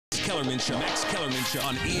Kellerman Show. Max Kellerman Show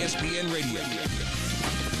on ESPN Radio.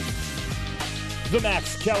 The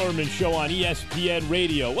Max Kellerman Show on ESPN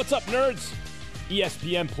Radio. What's up, nerds?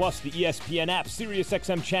 ESPN Plus, the ESPN app,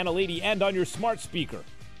 SiriusXM Channel 80, and on your smart speaker.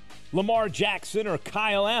 Lamar Jackson or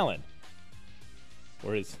Kyle Allen.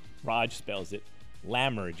 Or as Raj spells it,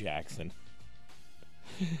 Lamar Jackson.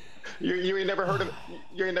 You ain't never heard of his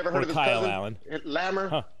Kyle cousin, Allen. Lamar?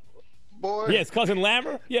 Huh. Boy. Yeah, his cousin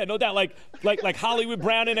Lamar? Yeah, no doubt. Like Hollywood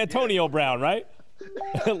Brown and Antonio Brown, right?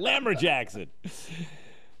 Lamar Jackson.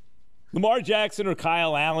 Lamar Jackson or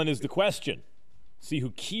Kyle Allen is the question. See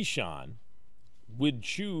who Keyshawn would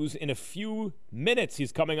choose in a few minutes.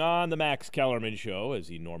 He's coming on the Max Kellerman Show, as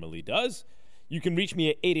he normally does. You can reach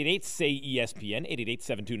me at 888-SAY-ESPN,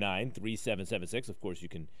 888-729-3776. Of course, you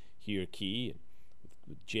can hear Key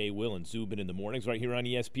with Jay, Will, and Zubin in the mornings right here on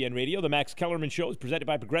ESPN Radio. The Max Kellerman Show is presented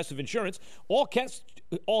by Progressive Insurance. All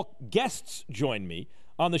guests join me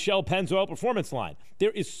on the Shell Pennzoil Performance Line.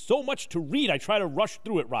 There is so much to read. I try to rush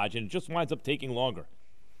through it, Raj, and it just winds up taking longer.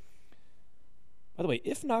 By the way,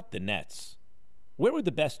 if not the Nets, where would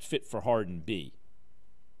the best fit for Harden be?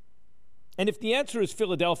 And if the answer is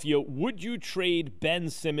Philadelphia, would you trade Ben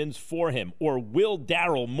Simmons for him? Or will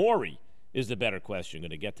Daryl Morey is the better question.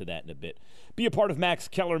 Going to get to that in a bit. Be a part of Max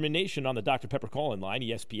Kellerman Nation on the Dr. Pepper call-in line.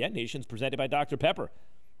 ESPN Nation's presented by Dr. Pepper.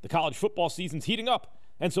 The college football season's heating up,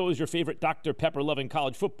 and so is your favorite Dr. Pepper-loving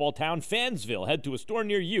college football town, Fansville. Head to a store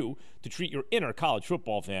near you to treat your inner college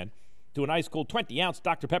football fan to an ice-cold 20-ounce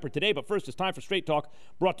Dr. Pepper today. But first, it's time for Straight Talk,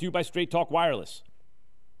 brought to you by Straight Talk Wireless.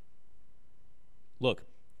 Look,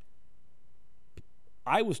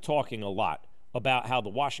 I was talking a lot about how the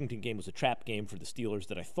Washington game was a trap game for the Steelers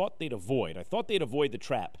that I thought they'd avoid. I thought they'd avoid the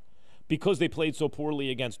trap because they played so poorly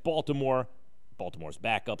against Baltimore. Baltimore's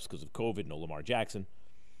backups because of COVID, no Lamar Jackson.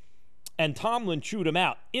 And Tomlin chewed him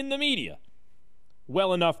out in the media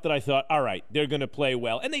well enough that I thought, all right, they're going to play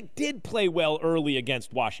well. And they did play well early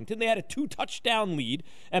against Washington. They had a 2-touchdown lead.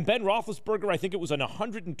 And Ben Roethlisberger, I think it was on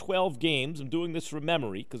 112 games. I'm doing this from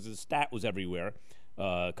memory because the stat was everywhere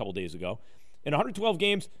a couple days ago. In 112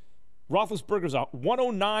 games, Roethlisberger's a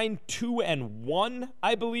 109-2-1,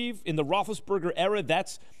 I believe. In the Roethlisberger era,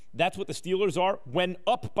 that's what the Steelers are when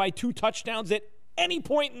up by 2 touchdowns at any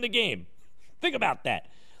point in the game. Think about that.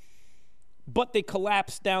 But they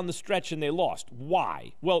collapsed down the stretch and they lost.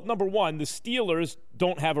 Why? Well, number one, the Steelers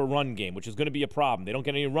don't have a run game, which is going to be a problem. They don't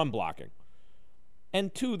get any run blocking.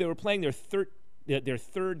 And two, they were playing their third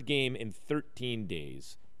game in 13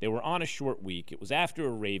 days. They were on a short week. It was after a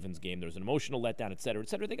Ravens game. There was an emotional letdown, et cetera, et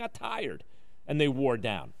cetera. They got tired, and they wore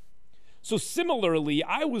down. So similarly,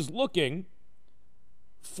 I was looking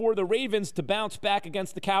for the Ravens to bounce back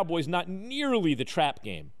against the Cowboys, not nearly the trap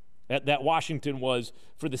game that Washington was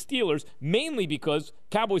for the Steelers, mainly because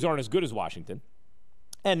Cowboys aren't as good as Washington.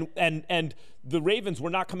 And the Ravens were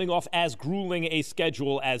not coming off as grueling a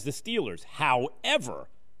schedule as the Steelers. However,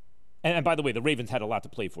 and by the way, the Ravens had a lot to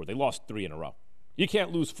play for. They lost 3 in a row. You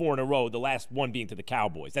can't lose 4 in a row, the last one being to the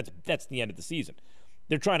Cowboys. That's the end of the season.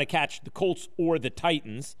 They're trying to catch the Colts or the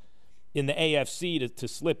Titans in the AFC to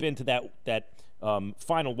slip into that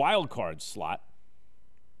final wild card slot.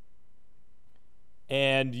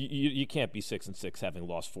 And you can't be 6-6 having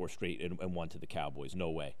lost 4 straight and won to the Cowboys. No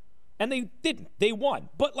way. And they didn't. They won.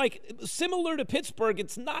 But like similar to Pittsburgh,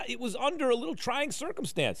 it was under a little trying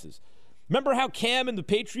circumstances. Remember how Cam and the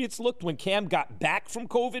Patriots looked when Cam got back from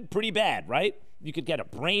COVID? Pretty bad, right? You could get a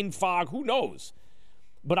brain fog. Who knows?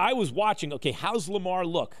 But I was watching, okay, how's Lamar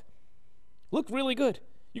look? Looked really good.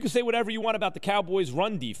 You can say whatever you want about the Cowboys'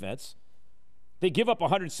 run defense. They give up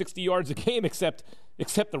 160 yards a game, except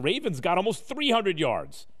the Ravens got almost 300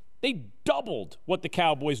 yards. They doubled what the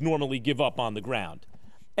Cowboys normally give up on the ground.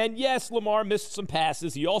 And yes, Lamar missed some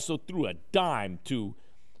passes. He also threw a dime to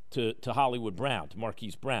Hollywood Brown, to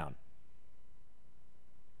Marquise Brown.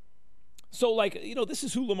 So, this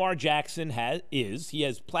is who Lamar Jackson is. He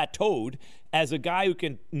has plateaued as a guy who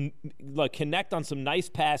can connect on some nice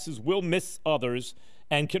passes, will miss others,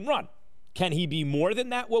 and can run. Can he be more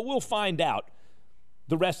than that? Well, we'll find out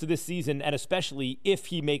the rest of this season, and especially if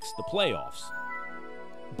he makes the playoffs.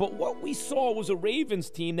 But what we saw was a Ravens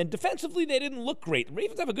team, and defensively they didn't look great. The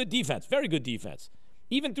Ravens have a good defense, very good defense.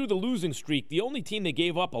 Even through the losing streak, the only team they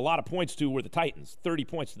gave up a lot of points to were the Titans, 30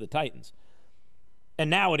 points to the Titans. And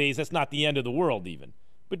nowadays, that's not the end of the world even.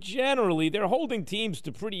 But generally, they're holding teams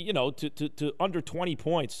to pretty, to under 20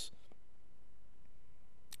 points.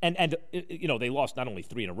 And they lost not only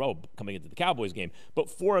 3 in a row coming into the Cowboys game, but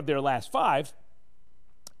 4 of their last 5.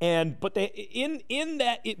 But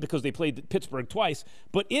they because they played Pittsburgh twice,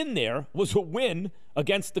 but in there was a win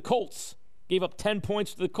against the Colts. Gave up 10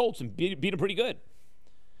 points to the Colts and beat them pretty good.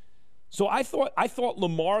 So I thought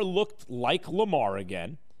Lamar looked like Lamar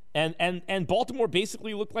again, and Baltimore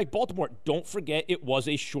basically looked like Baltimore. Don't forget, it was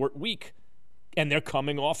a short week, and they're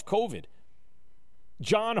coming off COVID.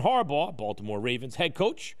 John Harbaugh, Baltimore Ravens head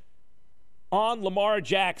coach, on Lamar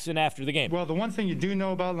Jackson after the game. Well, the one thing you do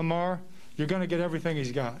know about Lamar, you're going to get everything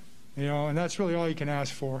he's got, and that's really all you can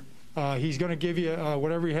ask for. He's going to give you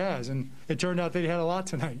whatever he has, and it turned out that he had a lot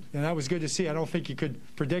tonight, and that was good to see. I don't think you could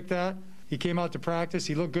predict that. He came out to practice.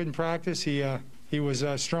 He looked good in practice. He was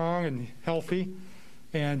strong and healthy,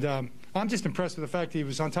 and I'm just impressed with the fact that he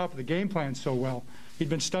was on top of the game plan so well. He'd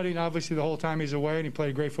been studying, obviously, the whole time he's away, and he played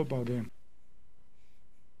a great football game.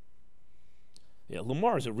 Yeah,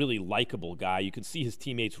 Lamar is a really likable guy. You can see his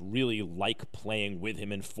teammates really like playing with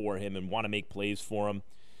him and for him and want to make plays for him.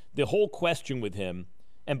 The whole question with him,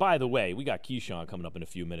 and by the way, we got Keyshawn coming up in a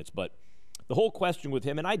few minutes, but the whole question with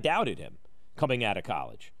him, and I doubted him coming out of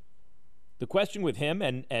college. The question with him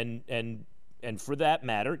and for that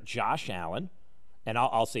matter, Josh Allen, and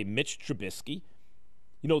I'll say Mitch Trubisky,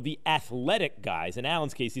 the athletic guys. In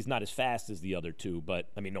Allen's case, he's not as fast as the other two, but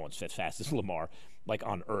I mean, no one's as fast as Lamar, like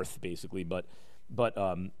on earth, basically. But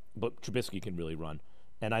Trubisky can really run,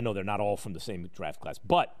 and I know they're not all from the same draft class.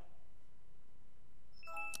 But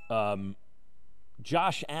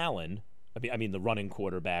Josh Allen, I mean the running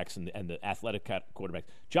quarterbacks and the athletic quarterbacks.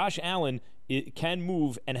 Josh Allen can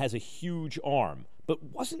move and has a huge arm, but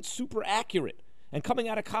wasn't super accurate. And coming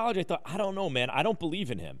out of college, I thought, I don't know, man. I don't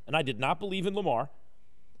believe in him. And I did not believe in Lamar,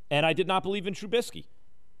 and I did not believe in Trubisky.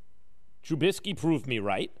 Trubisky proved me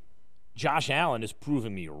right. Josh Allen is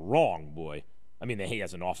proving me wrong, boy. I mean, he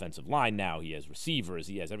has an offensive line now. He has receivers.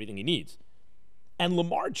 He has everything he needs. And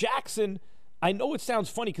Lamar Jackson, I know it sounds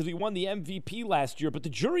funny because he won the MVP last year, but the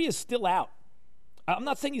jury is still out. I'm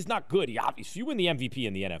not saying he's not good. If you win the MVP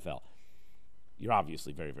in the NFL, you're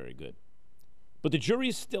obviously very, very good. But the jury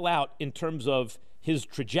is still out in terms of his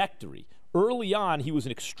trajectory. Early on, he was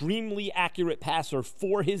an extremely accurate passer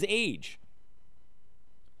for his age.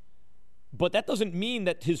 But that doesn't mean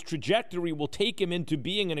that his trajectory will take him into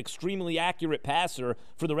being an extremely accurate passer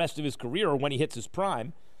for the rest of his career or when he hits his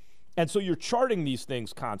prime. And so you're charting these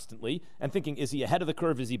things constantly and thinking, is he ahead of the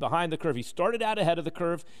curve? Is he behind the curve? He started out ahead of the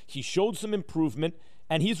curve. He showed some improvement,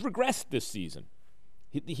 and he's regressed this season.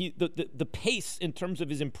 The pace in terms of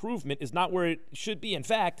his improvement is not where it should be. In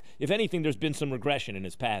fact, if anything, there's been some regression in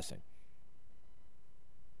his passing.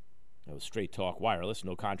 That was Straight Talk Wireless,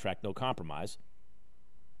 no contract, no compromise.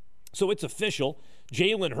 So it's official.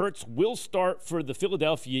 Jalen Hurts will start for the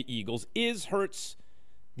Philadelphia Eagles. Is Hurts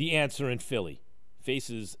the answer in Philly?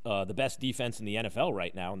 Faces the best defense in the NFL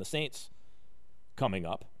right now, and the Saints coming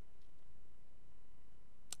up.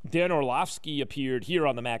 Dan Orlovsky appeared here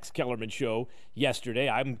on the Max Kellerman Show yesterday.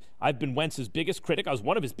 I've been Wentz's biggest critic. I was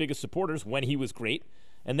one of his biggest supporters when he was great.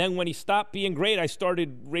 And then when he stopped being great, I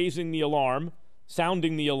started raising the alarm,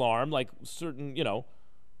 sounding the alarm, like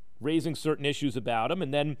raising certain issues about him.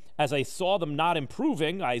 And then as I saw them not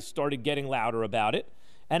improving, I started getting louder about it.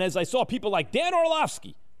 And as I saw people like Dan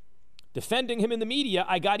Orlovsky defending him in the media,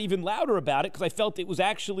 I got even louder about it because I felt it was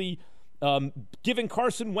actually giving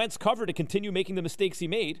Carson Wentz cover to continue making the mistakes he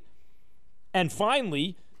made. And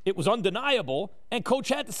finally, it was undeniable, and Coach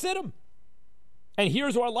had to sit him. And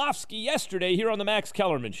here's Orlovsky yesterday here on the Max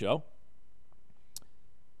Kellerman Show.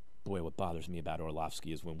 Boy, what bothers me about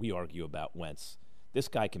Orlovsky is when we argue about Wentz, this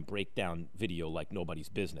guy can break down video like nobody's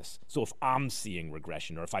business. So if I'm seeing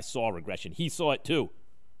regression or if I saw regression, he saw it too.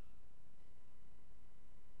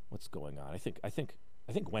 What's going on? I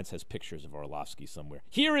think Wentz has pictures of Orlovsky somewhere.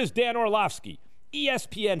 Here is Dan Orlovsky,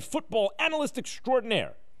 ESPN football analyst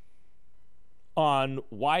extraordinaire, on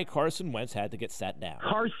why Carson Wentz had to get sat down.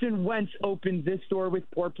 Carson Wentz opened this door with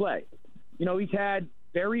poor play. He's had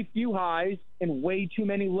very few highs and way too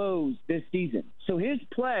many lows this season. So his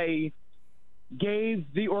play gave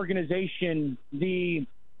the organization we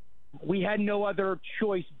had no other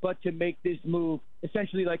choice but to make this move,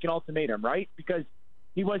 essentially like an ultimatum, right? Because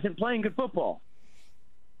he wasn't playing good football.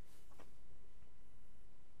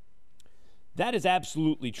 That is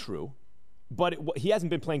absolutely true, but he hasn't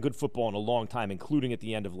been playing good football in a long time, including at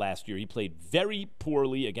the end of last year. He played very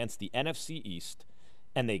poorly against the NFC East,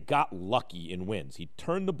 and they got lucky in wins. He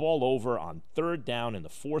turned the ball over on third down in the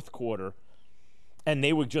fourth quarter, and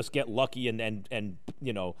they would just get lucky and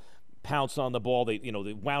pounce on the ball. They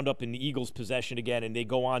wound up in the Eagles' possession again, and they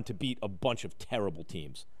go on to beat a bunch of terrible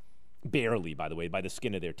teams. Barely, by the way, by the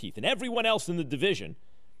skin of their teeth. And everyone else in the division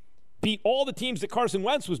beat all the teams that Carson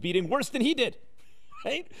Wentz was beating worse than he did,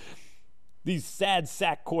 right? These sad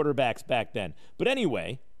sack quarterbacks back then. But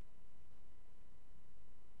anyway,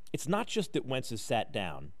 it's not just that Wentz is sat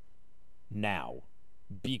down now.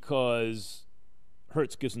 because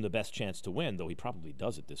Hurts gives him the best chance to win, though he probably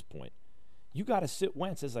does at this point. You got to sit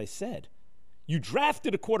Wentz, as I said. You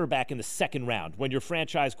drafted a quarterback in the second round when your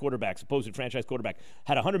franchise quarterback, supposed franchise quarterback,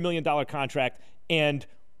 had a $100 million contract and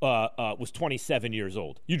was 27 years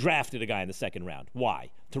old. You drafted a guy in the second round.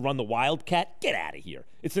 Why? To run the Wildcat? Get out of here.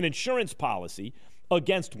 It's an insurance policy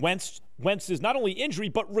against Wentz's not only injury,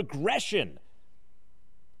 but regression.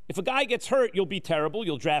 If a guy gets hurt, you'll be terrible.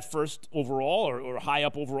 You'll draft first overall or high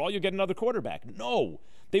up overall. You'll get another quarterback. No.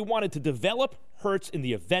 They wanted to develop Hurts in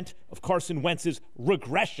the event of Carson Wentz's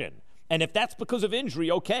regression. And if that's because of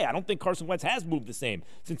injury, okay. I don't think Carson Wentz has moved the same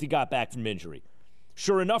since he got back from injury.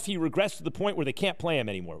 Sure enough, he regressed to the point where they can't play him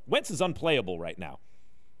anymore. Wentz is unplayable right now.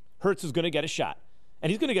 Hurts is going to get a shot. And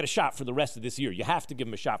he's going to get a shot for the rest of this year. You have to give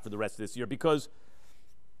him a shot for the rest of this year because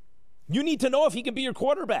you need to know if he can be your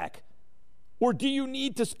quarterback. Or do you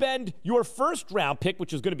need to spend your first-round pick,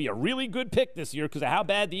 which is going to be a really good pick this year because of how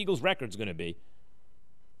bad the Eagles' record's going to be,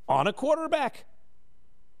 on a quarterback?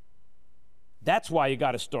 That's why you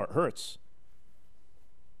got to start Hurts.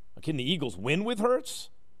 Can the Eagles win with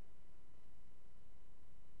Hurts?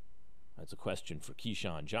 That's a question for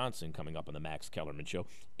Keyshawn Johnson coming up on the Max Kellerman Show.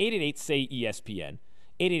 888-SAY-ESPN,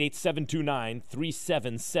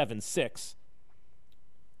 888-729-3776.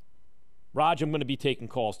 Raj, I'm going to be taking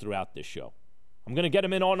calls throughout this show. I'm going to get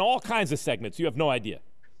him in on all kinds of segments. You have no idea.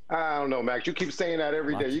 I don't know, Max. You keep saying that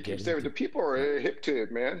every day. You keep saying it. The people are hip to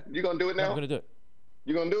it, man. You going to do it now? I'm going to do it.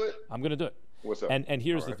 You going to do it? I'm going to do it. What's up? And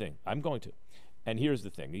here's the thing. I'm going to. And here's the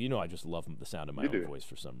thing. You know I just love the sound of my own voice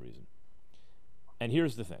for some reason. And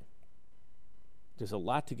here's the thing. There's a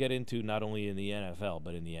lot to get into not only in the NFL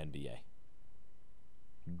but in the NBA.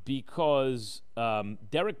 Because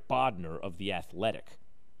Derek Bodner of The Athletic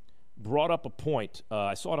brought up a point,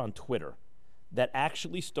 I saw it on Twitter, that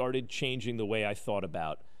actually started changing the way I thought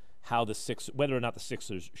about how whether or not the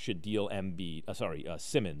Sixers should deal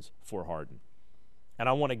Simmons for Harden. And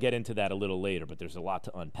I want to get into that a little later, but there's a lot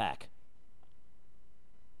to unpack.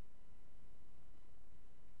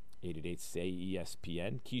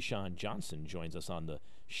 888-SAY-ESPN. Keyshawn Johnson joins us on the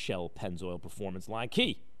Shell Pennzoil Performance Line.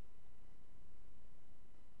 Key.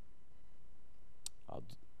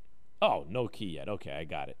 Oh, no key yet. Okay, I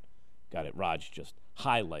got it. Raj just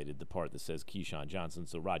highlighted the part that says Keyshawn Johnson,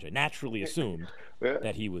 so Raj, I naturally assumed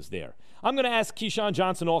that he was there. I'm going to ask Keyshawn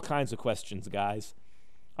Johnson all kinds of questions, guys.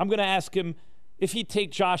 I'm going to ask him if he'd take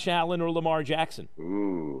Josh Allen or Lamar Jackson.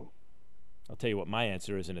 Ooh. I'll tell you what my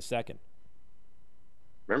answer is in a second.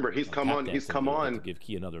 Remember, he's come on give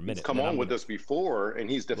Key another minute. He's come on with us before, and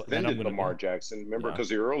he's defended Lamar Jackson. Remember, because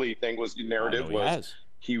the early thing was, the narrative was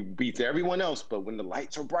he beats everyone else, but when the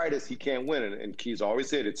lights are brightest, he can't win. And Key's always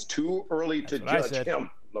said it's too early to judge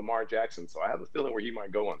him, Lamar Jackson. So I have a feeling where he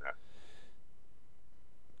might go on that.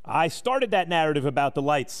 I started that narrative about the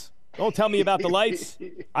lights. Don't tell me about the lights.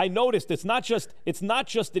 I noticed it's not just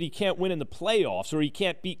that he can't win in the playoffs or he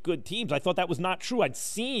can't beat good teams. I thought that was not true. I'd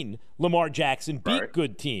seen Lamar Jackson beat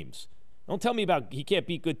good teams. Don't tell me about he can't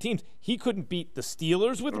beat good teams. He couldn't beat the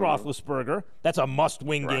Steelers with Roethlisberger. That's a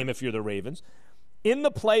must-win game if you're the Ravens. In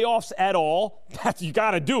the playoffs at all, you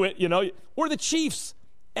got to do it, Or the Chiefs,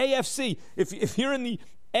 AFC. If you're in the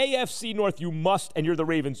AFC North, and you're the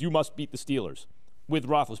Ravens, you must beat the Steelers. With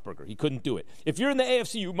Roethlisberger. He couldn't do it. If you're in the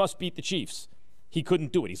AFC, you must beat the Chiefs. He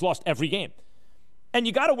couldn't do it. He's lost every game. And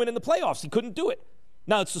you got to win in the playoffs. He couldn't do it.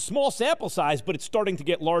 Now, it's a small sample size, but it's starting to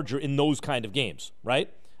get larger in those kind of games, right?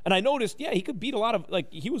 And I noticed, he could beat a lot of,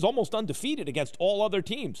 he was almost undefeated against all other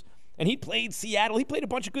teams. And he played Seattle. He played a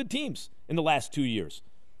bunch of good teams in the last 2 years.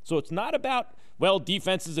 So it's not about,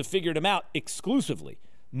 defenses have figured him out exclusively.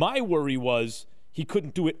 My worry was he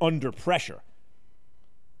couldn't do it under pressure.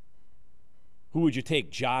 Who would you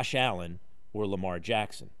take, Josh Allen or Lamar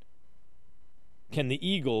Jackson? Can the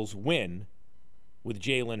Eagles win with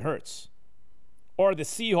Jalen Hurts? Or are the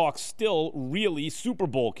Seahawks still really Super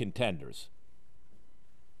Bowl contenders?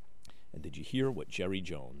 And did you hear what Jerry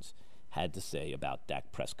Jones had to say about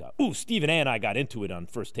Dak Prescott? Ooh, Stephen A. and I got into it on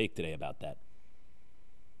First Take today about that.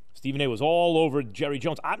 Stephen A. was all over Jerry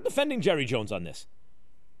Jones. I'm defending Jerry Jones on this.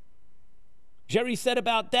 Jerry said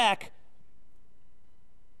about Dak,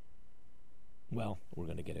 well, we're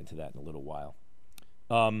going to get into that in a little while.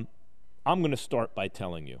 I'm going to start by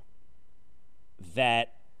telling you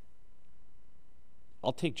that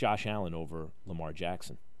I'll take Josh Allen over Lamar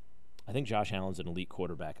Jackson. I think Josh Allen's an elite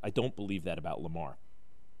quarterback. I don't believe that about Lamar.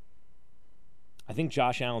 I think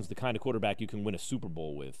Josh Allen's the kind of quarterback you can win a Super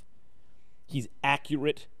Bowl with. He's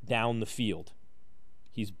accurate down the field.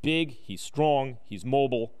 He's big, he's strong, he's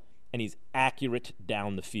mobile, and he's accurate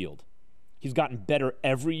down the field. He's gotten better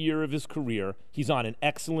every year of his career. He's on an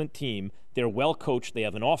excellent team. They're well coached. They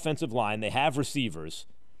have an offensive line. They have receivers.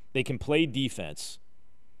 They can play defense.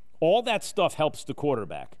 All that stuff helps the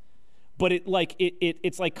quarterback. But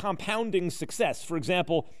it's like compounding success. For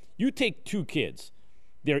example, you take two kids.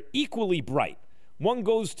 They're equally bright. One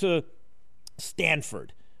goes to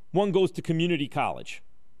Stanford. One goes to community college,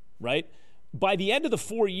 right? By the end of the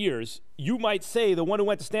 4 years, you might say the one who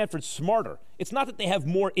went to Stanford's smarter. It's not that they have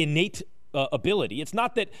more innate ability. It's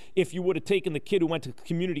not that if you would have taken the kid who went to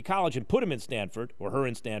community college and put him in Stanford or her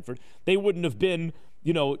in Stanford, they wouldn't have been,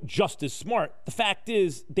 just as smart. The fact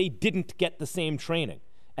is they didn't get the same training.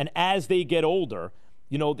 And as they get older,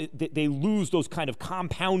 they lose those kind of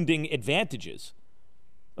compounding advantages.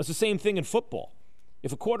 It's the same thing in football.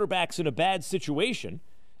 If a quarterback's in a bad situation,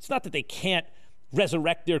 it's not that they can't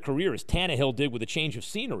resurrect their career as Tannehill did with a change of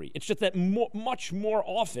scenery. It's just that much more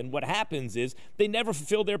often what happens is they never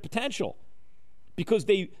fulfill their potential because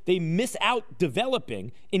they miss out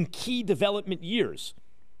developing in key development years.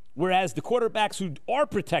 Whereas the quarterbacks who are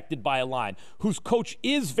protected by a line, whose coach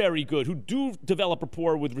is very good, who do develop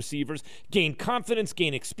rapport with receivers, gain confidence,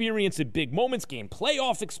 gain experience in big moments, gain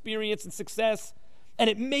playoff experience and success, and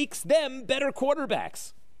it makes them better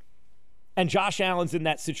quarterbacks. And Josh Allen's in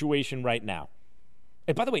that situation right now.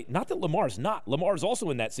 And by the way, not that Lamar's not. Lamar's also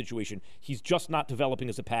in that situation. He's just not developing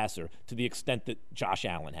as a passer to the extent that Josh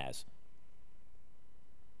Allen has.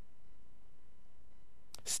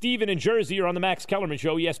 Steven in Jersey, you're on the Max Kellerman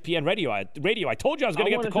Show, ESPN Radio. I told you I was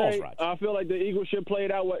going to get the calls, Raj. I feel like the Eagles should play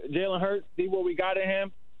it out with Jalen Hurts, see what we got in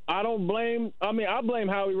him. I blame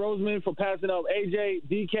Howie Roseman for passing up AJ,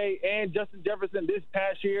 DK, and Justin Jefferson this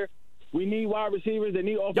past year. We need wide receivers. They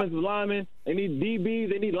need offensive linemen. They need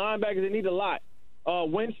DBs. They need linebackers. They need a lot.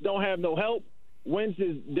 Wentz don't have no help. Wentz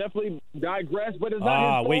is definitely digressed, but it's not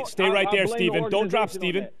his fault. Wait, stay right there, Steven. Don't drop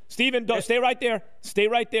Steven. Steven, stay right there. Stay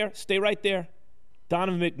right there. Stay right there.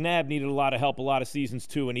 Donovan McNabb needed a lot of help a lot of seasons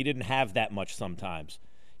too, and he didn't have that much sometimes.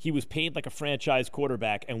 He was paid like a franchise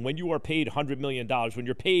quarterback, and when you are paid $100 million, when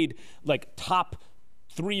you're paid like top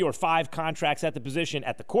 3 or 5 contracts at the position,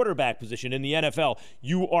 at the quarterback position in the NFL,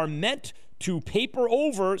 you are meant to paper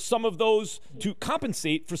over some of those to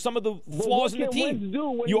compensate for some of the flaws in the team.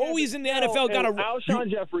 You always in the NFL got to. Alshon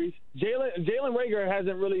Jeffries, Jalen Reagor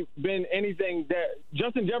hasn't really been anything that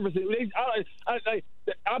Justin Jefferson.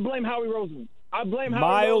 I blame Howie Roseman. I blame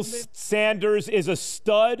Miles Sanders is a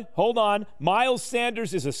stud. Hold on. Miles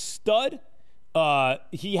Sanders is a stud.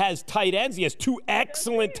 He has tight ends. He has 2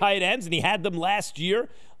 excellent tight ends, and he had them last year.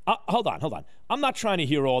 Hold on. I'm not trying to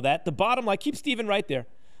hear all that. The bottom line, keep Steven right there.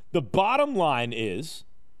 The bottom line is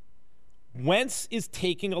Wentz is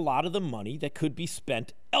taking a lot of the money that could be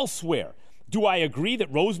spent elsewhere. Do I agree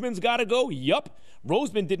that Roseman's got to go? Yup.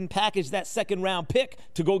 Roseman didn't package that second-round pick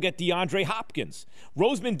to go get DeAndre Hopkins.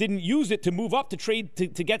 Roseman didn't use it to move up to trade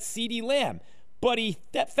to get CeeDee Lamb. But he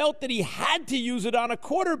felt that he had to use it on a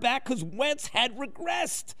quarterback because Wentz had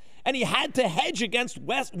regressed. And he had to hedge against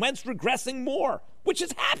Wentz regressing more, which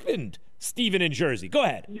has happened. Steven in Jersey. Go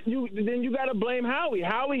ahead. Then you got to blame Howie.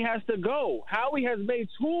 Howie has to go. Howie has made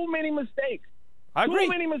too many mistakes. I agree. Too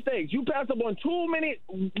many mistakes. You passed up on too many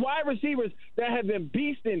wide receivers that have been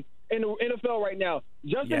beasting in the NFL right now.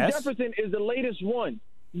 Justin Jefferson is the latest one.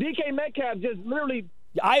 DK Metcalf just literally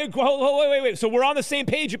 – I agree. Wait. So we're on the same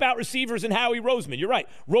page about receivers and Howie Roseman. You're right.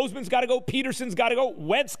 Roseman's got to go. Peterson's got to go.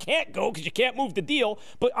 Wentz can't go because you can't move the deal.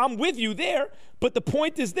 But I'm with you there. But the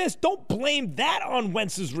point is this. Don't blame that on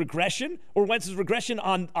Wentz's regression or Wentz's regression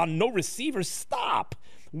on no receivers. Stop.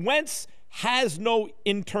 Wentz has no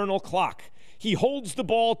internal clock. He holds the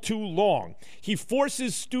ball too long. He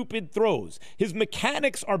forces stupid throws. His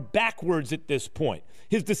mechanics are backwards at this point.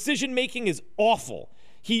 His decision-making is awful.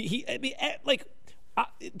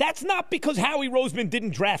 That's not because Howie Roseman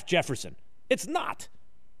didn't draft Jefferson. It's not.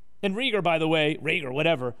 And Reagor, by the way,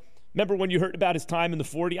 whatever. Remember when you heard about his time in the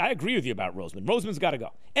 40? I agree with you about Roseman. Roseman's got to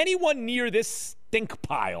go. Anyone near this stink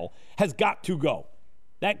pile has got to go.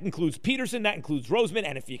 That includes Peterson. That includes Roseman.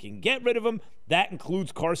 And if you can get rid of him, that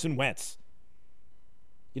includes Carson Wentz.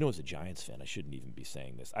 As a Giants fan, I shouldn't even be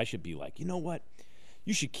saying this. I should be like, you know what?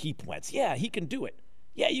 You should keep Wentz. Yeah, he can do it.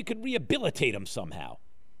 Yeah, you could rehabilitate him somehow.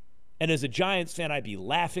 And as a Giants fan, I'd be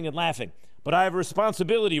laughing and laughing. But I have a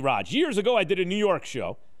responsibility, Raj. Years ago, I did a New York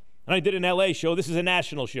show, and I did an L.A. show. This is a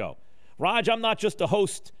national show. Raj, I'm not just a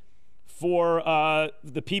host for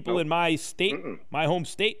the people in my state, my home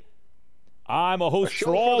state. I'm a host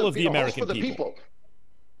for all of the American people.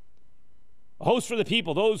 A host for the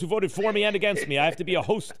people, those who voted for me and against me. I have to be a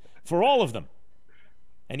host for all of them.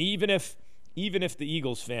 And even if the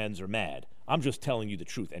Eagles fans are mad, I'm just telling you the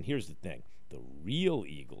truth. And here's the thing. the real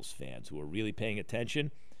Eagles fans who are really paying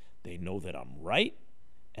attention, they know that I'm right,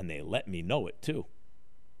 and they let me know it too.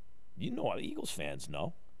 You know, Eagles fans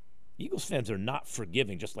know. Eagles fans are not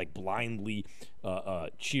forgiving, just like blindly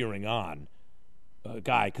cheering on a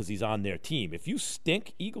guy because he's on their team. If you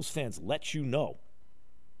stink, Eagles fans let you know.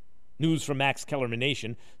 News from Max Kellerman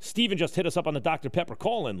Nation. Steven just hit us up on the Dr. Pepper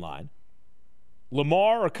call-in line.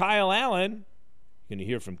 Lamar or Kyle Allen? You're going to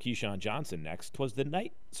hear from Keyshawn Johnson next. 'Twas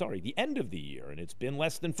the end of the year, and it's been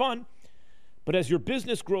less than fun. But as your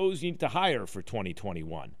business grows, you need to hire for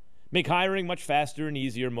 2021. Make hiring much faster and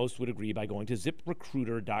easier. Most would agree by going to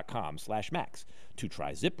ziprecruiter.com/max to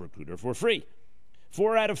try ZipRecruiter for free.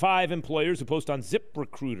 4 out of 5 employers who post on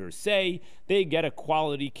ZipRecruiter say they get a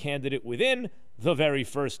quality candidate within the very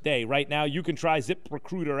first day. Right now, you can try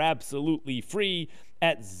ZipRecruiter absolutely free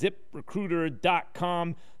at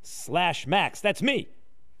ziprecruiter.com/max. That's me.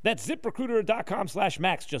 That's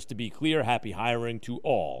ziprecruiter.com/max. Just to be clear, happy hiring to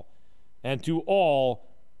all. And to all,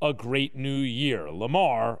 a great new year.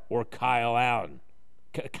 Lamar or Kyle Allen?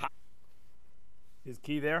 Is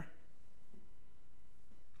Key there?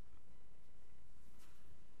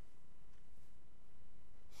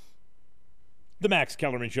 The Max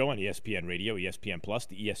Kellerman Show on ESPN Radio, ESPN Plus,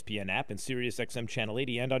 the ESPN app, and SiriusXM Channel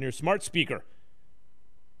 80, and on your smart speaker.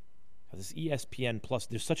 This ESPN Plus,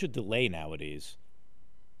 there's such a delay nowadays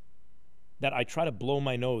that I try to blow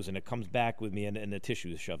my nose and it comes back with me and the tissue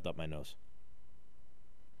is shoved up my nose.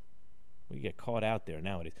 We get caught out there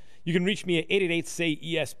nowadays. You can reach me at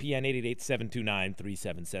 888-SAY-ESPN,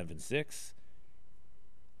 888-729-3776.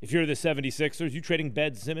 If you're the 76ers, you trading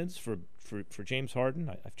Ben Simmons for James Harden?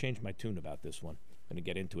 I've changed my tune about this one. I'm going to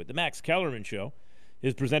get into it. The Max Kellerman Show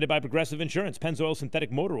is presented by Progressive Insurance. Pennzoil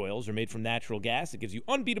synthetic motor oils are made from natural gas. It gives you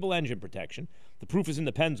unbeatable engine protection. The proof is in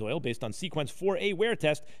the Pennzoil based on Sequence 4A wear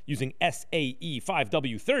test using SAE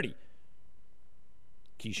 5W30.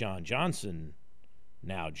 Keyshawn Johnson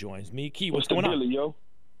now joins me. Key, what's going on? Yo?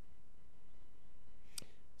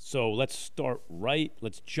 So let's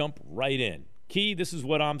jump right in. Key, this is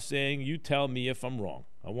what I'm saying. You tell me if I'm wrong.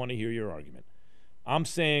 I want to hear your argument. I'm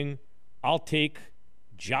saying I'll take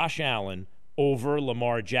Josh Allen over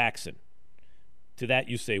Lamar Jackson. To that,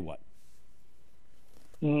 you say what?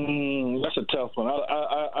 That's a tough one.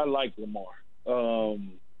 I like Lamar.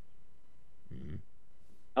 I'm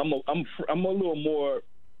a little more.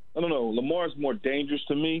 I don't know. Lamar's more dangerous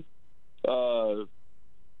to me. I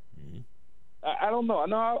don't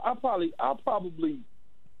know. I'll probably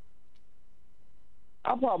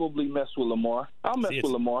mess with Lamar. I'll mess with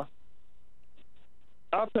Lamar.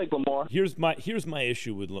 I'll take Lamar. Here's my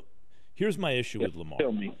issue with Lamar.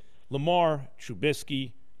 Tell me. Lamar,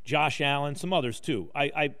 Trubisky, Josh Allen, some others too.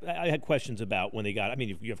 I had questions about when they got. I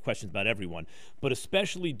mean, you have questions about everyone, but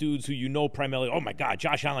especially dudes who you know primarily. Oh my God,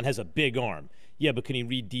 Josh Allen has a big arm. Yeah, but can he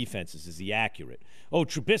read defenses? Is he accurate? Oh,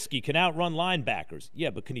 Trubisky can outrun linebackers. Yeah,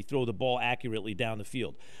 but can he throw the ball accurately down the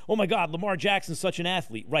field? Oh my God, Lamar Jackson's such an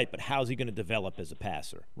athlete. Right, but how's he going to develop as a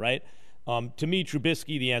passer? Right? To me,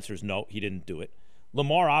 Trubisky, the answer is no. He didn't do it.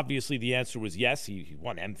 Lamar, obviously, the answer was yes. He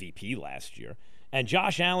won MVP last year. And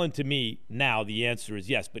Josh Allen, to me, now the answer is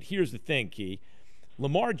yes. But here's the thing, Key.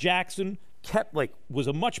 Lamar Jackson was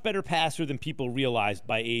a much better passer than people realized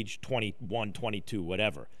by age 21, 22,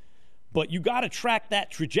 whatever. But you got to track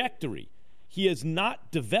that trajectory. He has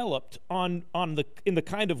not developed in the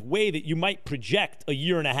kind of way that you might project a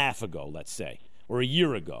year and a half ago, let's say, or a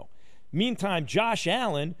year ago. Meantime, Josh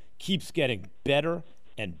Allen keeps getting better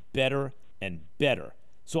and better and better.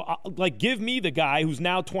 So, give me the guy who's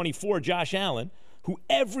now 24, Josh Allen, who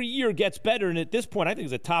every year gets better, and at this point, I think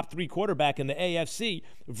is a top 3 quarterback in the AFC,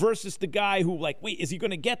 versus the guy who, wait, is he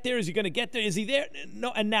going to get there? Is he going to get there? Is he there?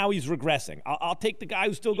 No, and now he's regressing. I'll take the guy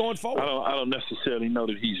who's still going forward. I don't necessarily know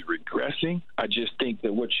that he's regressing. I just think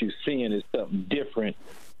that what you're seeing is something different.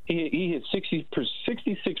 He hit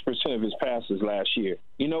 66% of his passes last year.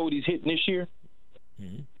 You know what he's hitting this year?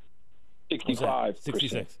 65%.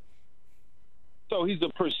 66. So he's a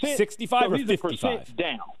percent. 65 or 55?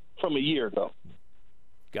 Down from a year ago.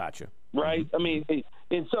 Gotcha. Right? I mean,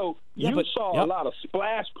 and so you saw a lot of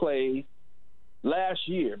splash plays last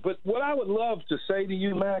year. But what I would love to say to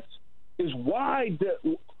you, Max, is why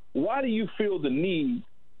do you feel the need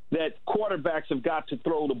that quarterbacks have got to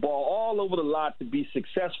throw the ball all over the lot to be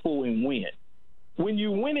successful and win? When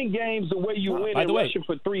you win in games the way you win and rushing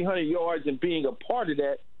for 300 yards and being a part of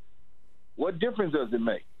that, what difference does it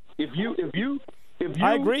make?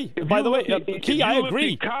 I agree. By the way, Key, I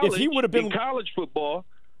agree. If he would have been in college football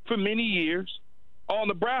for many years, all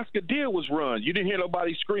Nebraska did was run. You didn't hear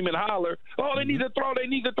nobody scream and holler, "Oh, they need to throw! They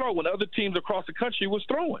need to throw!" When other teams across the country was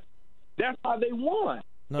throwing. That's how they won.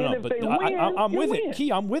 No, but I'm with it.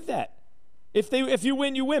 Key, I'm with that. If you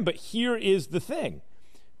win, you win. But here is the thing.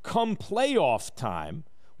 Come playoff time,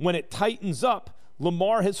 when it tightens up,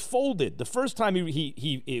 Lamar has folded. The first time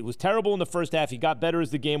it was terrible in the first half. He got better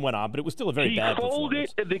as the game went on, but it was still a very bad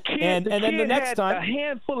performance. The kid, and then the next had time, a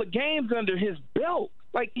handful of games under his belt.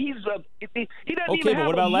 Like he doesn't even have okay, but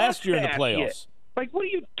what about last year in the playoffs? Yet. Like, what are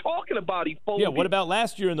you talking about? He folded. Yeah, what about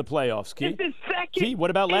last year in the playoffs, Key? It's his second. Key, what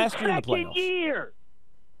about last year in the playoffs? Year.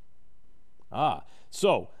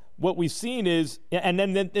 So what we've seen is, and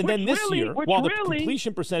then this year, while the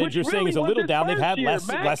completion percentage you're saying is a little down, they've had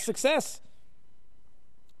less success.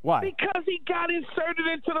 Why? Because he got inserted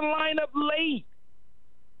into the lineup late.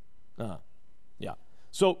 Yeah.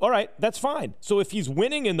 So, all right, that's fine. So if he's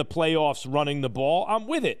winning in the playoffs running the ball, I'm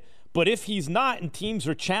with it. But if he's not and teams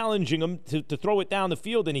are challenging him to throw it down the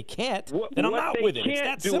field and he can't, then I'm not with it. It's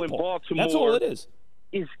that simple. That's all it is.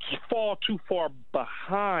 Is fall too far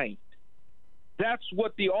behind. That's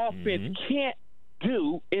what the offense can't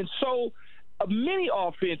do. And so many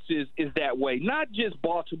offenses is that way, not just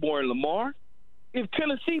Baltimore and Lamar. If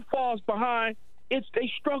Tennessee falls behind,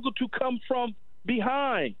 they struggle to come from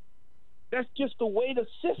behind. That's just the way the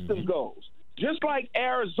system goes. Just like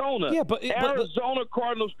Arizona. Yeah, but Arizona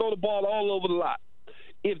Cardinals throw the ball all over the lot.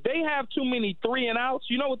 If they have too many 3-and-outs,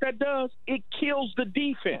 you know what that does? It kills the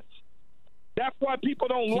defense. That's why people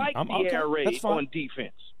don't like the air raid on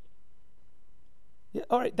defense. Yeah,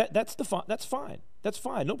 all right, that's fine. That's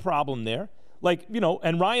fine. No problem there. Like,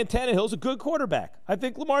 and Ryan Tannehill's a good quarterback. I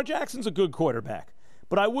think Lamar Jackson's a good quarterback.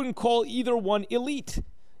 But I wouldn't call either one elite.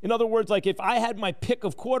 In other words, like if I had my pick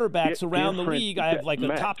of quarterbacks around the league, I have like a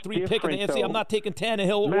top 3 pick in the NFC. I'm not taking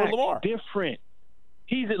Tannehill or Lamar. Different.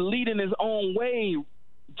 He's elite in his own way,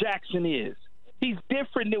 Jackson is. He's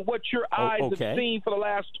different than what your eyes have seen for the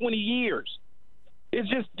last 20 years. It's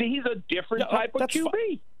just he's a different type of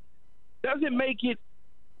QB. Doesn't make it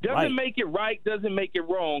right, doesn't make it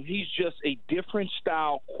wrong. He's just a different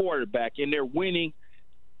style quarterback, and they're winning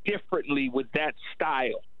differently with that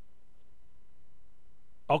style.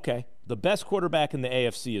 Okay. The best quarterback in the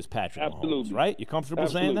AFC is Patrick Mahomes, right? You comfortable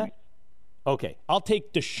saying that? Okay. I'll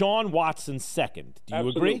take Deshaun Watson second. Do you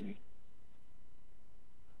agree?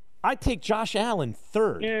 I take Josh Allen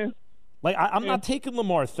third. Yeah. Like, I'm not taking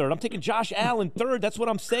Lamar third. I'm taking Josh Allen third. That's what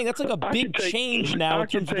I'm saying. That's like a big change now in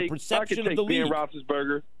terms of the perception of the league. I could take Ben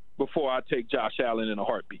Roethlisberger before I take Josh Allen in a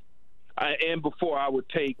heartbeat. And before I would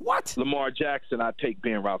take Lamar Jackson, I'd take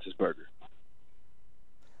Ben Roethlisberger.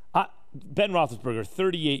 Ben Roethlisberger,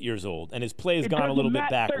 38 years old, and his play has gone a little bit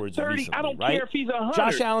backwards recently, I don't right? care if he's 100.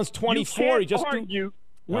 Josh Allen's 24. You can't argue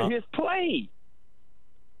with his play.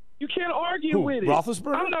 You can't argue with it.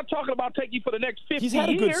 Roethlisberger? I'm not talking about taking for the next 50 years. He's had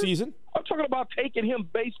a good season. I'm talking about taking him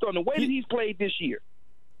based on the way that he's played this year.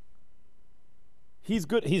 He's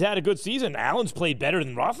good. He's had a good season. Allen's played better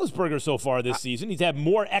than Roethlisberger so far this season. He's had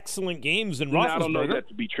more excellent games than Roethlisberger. I don't know that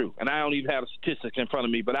to be true, and I don't even have a statistic in front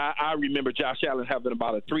of me, but I remember Josh Allen having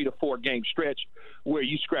about a 3 to 4 game stretch where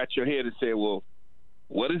you scratch your head and say, well,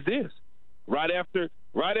 what is this? Right after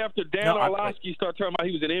Dan Orlovsky started talking about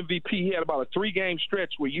he was an MVP, he had about a 3-game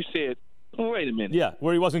stretch where you said, oh, wait a minute. Yeah,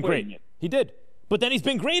 where he wasn't great. He did. But then he's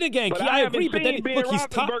been great again. But I agree. But then he's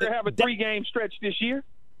top. Have a 3-game stretch this year.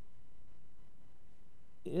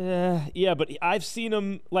 Yeah, but I've seen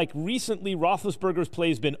him, like, recently Roethlisberger's play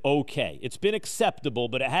has been okay. It's been acceptable,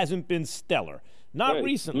 but it hasn't been stellar. Not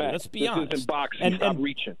recently, Matt, let's be honest. This isn't boxing. Stop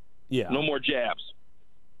reaching. Yeah. No more jabs.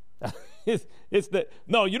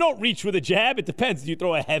 No, you don't reach with a jab. It depends. Do you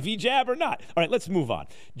throw a heavy jab or not? All right, let's move on.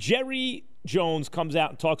 Jerry Jones comes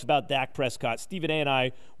out and talks about Dak Prescott. Stephen A. and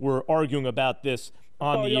I were arguing about this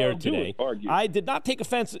on the air today. I did not take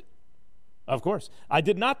offense. Of course. I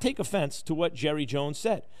did not take offense to what Jerry Jones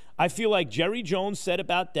said. I feel like Jerry Jones said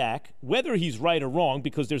about Dak, whether he's right or wrong,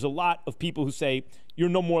 because there's a lot of people who say you're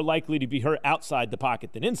no more likely to be hurt outside the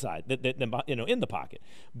pocket than inside, in the pocket.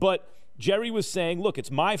 But Jerry was saying, look,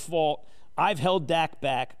 it's my fault. I've held Dak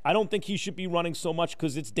back. I don't think he should be running so much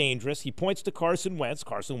because it's dangerous. He points to Carson Wentz.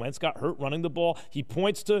 Carson Wentz got hurt running the ball. He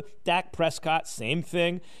points to Dak Prescott, same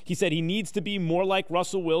thing. He said he needs to be more like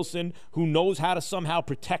Russell Wilson, who knows how to somehow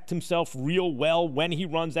protect himself real well when he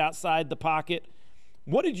runs outside the pocket.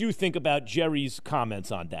 What did you think about Jerry's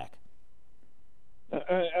comments on Dak?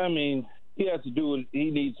 I mean, he has to do what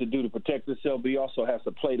he needs to do to protect himself, but he also has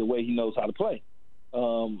to play the way he knows how to play.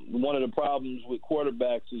 One of the problems with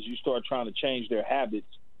quarterbacks is you start trying to change their habits,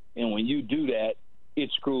 and when you do that, it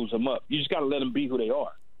screws them up. You just got to let them be who they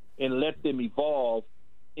are and let them evolve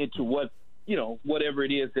into whatever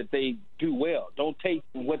it is that they do well. Don't take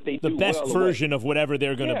what they do well. The best version of whatever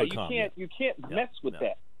they're going to become. You can't mess with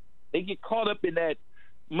that. They get caught up in that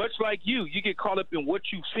much like you get caught up in what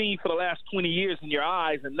you've seen for the last 20 years in your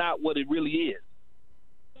eyes and not what it really is.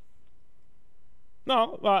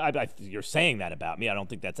 No, you're saying that about me. I don't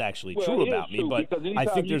think that's actually true about me, but I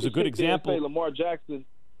think there's a good example. Say Lamar Jackson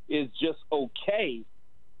is just okay.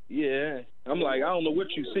 Yeah, I'm like, I don't know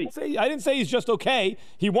what you see. I didn't say he's just okay.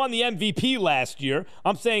 He won the MVP last year.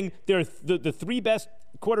 I'm saying the three best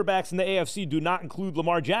quarterbacks in the AFC do not include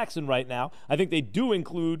Lamar Jackson right now. I think they do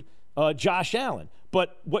include Josh Allen.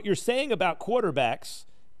 But what you're saying about quarterbacks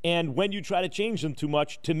and when you try to change them too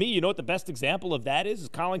much, to me, you know what the best example of that is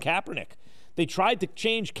Colin Kaepernick. They tried to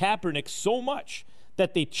change Kaepernick so much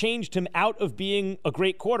that they changed him out of being a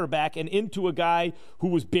great quarterback and into a guy who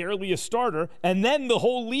was barely a starter, and then the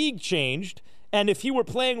whole league changed. And if he were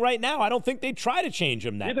playing right now, I don't think they'd try to change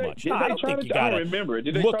him that much. I don't think you got to. I don't remember.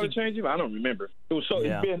 Did they try to change him? I don't remember. It was so.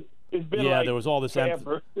 Yeah. It's been yeah, like there was all this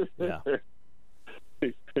forever. Yeah,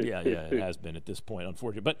 it has been at this point,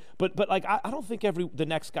 unfortunately. But like I don't think the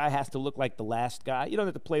next guy has to look like the last guy. You don't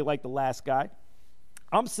have to play like the last guy.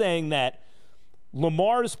 I'm saying that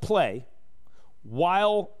Lamar's play,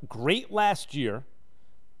 while great last year,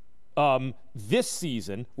 this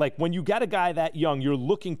season, like when you got a guy that young, you're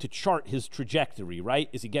looking to chart his trajectory, right?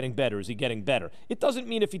 Is he getting better? Is he getting better? It doesn't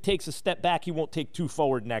mean if he takes a step back, he won't take two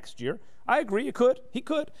forward next year. I agree, he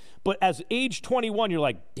could. But as age 21, you're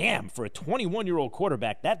like, damn, for a 21-year-old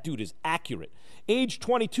quarterback, that dude is accurate. Age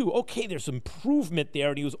 22, okay, there's improvement there,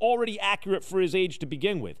 and he was already accurate for his age to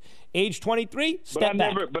begin with. Age 23, step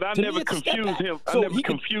back. But I never confused him. I never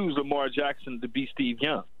confused Lamar Jackson to be Steve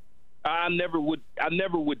Young. I never would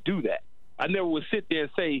do that. I never would sit there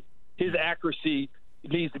and say his accuracy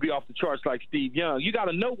needs to be off the charts like Steve Young. You got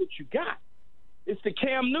to know what you got. It's the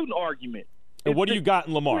Cam Newton argument. And what do you got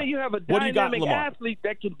in Lamar? You have a dynamic athlete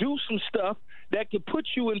that can do some stuff that can put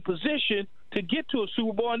you in position to get to a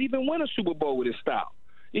Super Bowl and even win a Super Bowl with his style.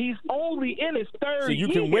 He's only in his third year. So you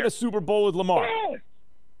can win a Super Bowl with Lamar? Yes.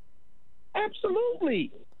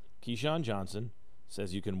 Absolutely. Keyshawn Johnson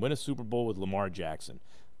says you can win a Super Bowl with Lamar Jackson.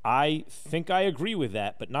 I think I agree with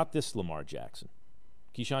that, but not this Lamar Jackson.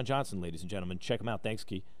 Keyshawn Johnson, ladies and gentlemen. Check him out. Thanks,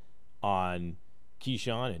 Key. On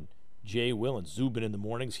Keyshawn and Jay, Will, and Zubin in the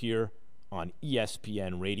mornings here on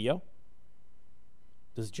ESPN Radio.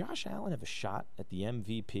 Does Josh Allen have a shot at the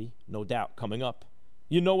MVP? No doubt, coming up.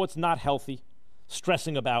 You know what's not healthy?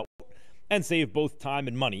 Stressing about and save both time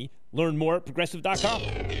and money. Learn more at Progressive.com.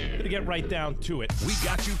 Gonna get right down to it. We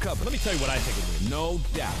got you covered. Let me tell you what I think of it. No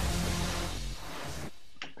doubt.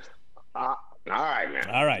 All right, man.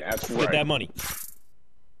 All right. That's Get right. that money.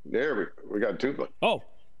 There we got two. Oh,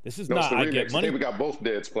 this is not I get money. We got both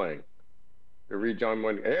Deads playing. The rejoin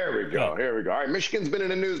one. There we go. Here we go. All right, Michigan's been in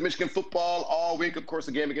the news. Michigan football all week. Of course,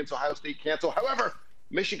 the game against Ohio State canceled. However,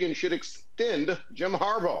 Michigan should extend Jim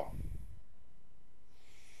Harbaugh.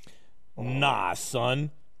 Nah,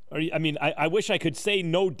 son. I wish I could say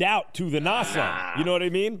no doubt to the nah, son. You know what I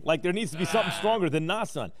mean? Like, there needs to be something stronger than nah,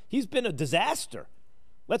 son. He's been a disaster.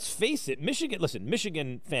 Let's face it.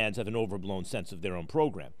 Michigan fans have an overblown sense of their own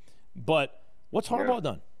program. But what's Harbaugh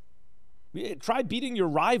done? Try beating your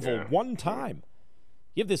rival one time.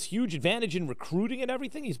 You have this huge advantage in recruiting and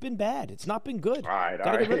everything. He's been bad. It's not been good. All right.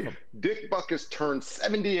 Get rid of him. Dick Buckus turned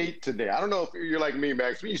 78 today. I don't know if you're like me,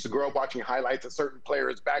 Max. We used to grow up watching highlights of certain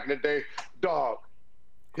players back in the day. Dog,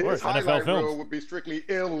 his highlight reel would be strictly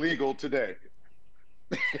illegal today.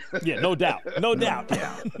 Yeah, no doubt. No doubt.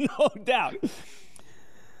 No doubt.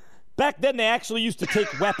 Back then, they actually used to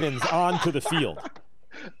take weapons onto the field.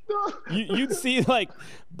 You'd see, like,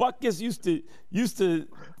 Buckus used to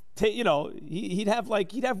take, he'd have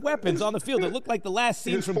weapons on the field that looked like the last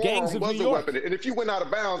scene from Gangs of New York. Weapon. And if you went out of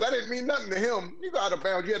bounds, that didn't mean nothing to him. You got out of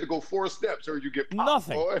bounds, you had to go 4 steps or you get popped,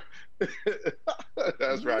 nothing. Boy.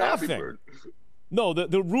 That's right. Nothing. No,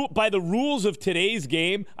 the rule by the rules of today's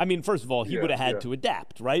game. I mean, first of all, he would have had to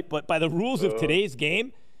adapt, right? But by the rules of today's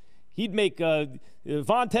game, he'd make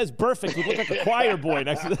Vontez Burfict would look like a choir boy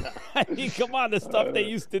next to the, I mean, come on, the stuff they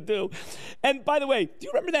used to do. And by the way, do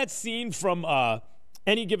you remember that scene from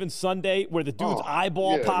Any Given Sunday where the dude's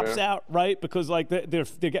eyeball pops out, right? Because like they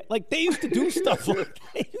used to do stuff like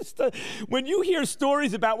they used to. When you hear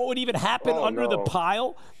stories about what would even happen under the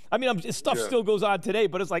pile. I mean, stuff still goes on today,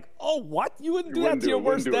 but it's like, oh, what? You wouldn't do that to your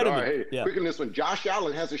worst enemy. All right, hey, quick on this one. Josh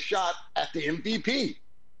Allen has a shot at the MVP.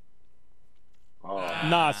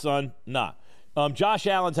 Nah, son, nah. Josh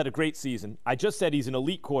Allen's had a great season. I just said he's an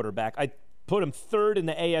elite quarterback. I put him third in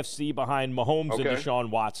the AFC behind Mahomes and Deshaun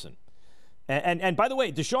Watson. And by the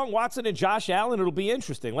way, Deshaun Watson and Josh Allen, it'll be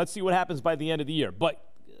interesting. Let's see what happens by the end of the year. But,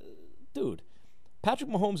 dude, Patrick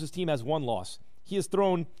Mahomes' team has one loss. He has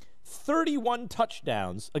thrown 31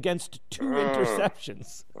 touchdowns against 2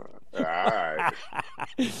 interceptions. All right.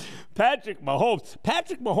 Patrick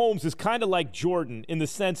Mahomes is kind of like Jordan in the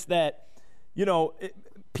sense that,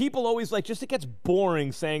 people always just it gets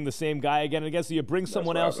boring saying the same guy again and again. So you bring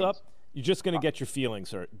someone else up, you're just going to get your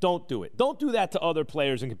feelings hurt. Don't do it. Don't do that to other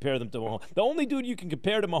players and compare them to Mahomes. The only dude you can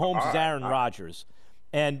compare to Mahomes is Aaron Rodgers.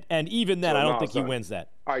 And even then, I don't think he wins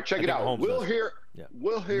that. All right, check it out. We'll hear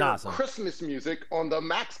Christmas music on the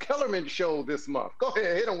Max Kellerman Show this month. Go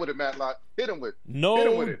ahead, hit him with it, Matlock. Hit him with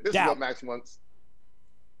it. This is what Max wants.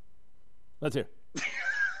 Let's hear.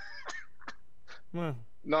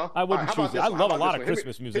 No, I wouldn't choose it. I love a lot of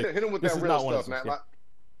Christmas music. Hit him with that real stuff, Matlock.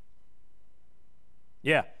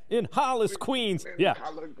 Yeah, in Hollis, Queens. Yeah.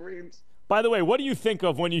 Greens. By the way, what do you think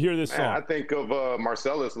of when you hear this song? I think of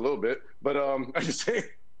Marcellus a little bit, but I'm just saying.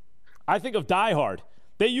 I think of Die Hard.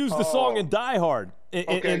 They used the song in Die Hard.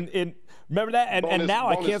 In remember that? And now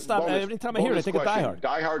I can't stop. Every time I hear it, I think of Die Hard.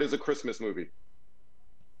 Die Hard is a Christmas movie.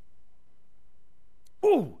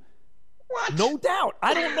 Ooh. What? No doubt.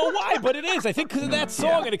 I don't know why, but it is. I think because of that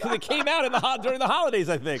song and because it came out during the holidays,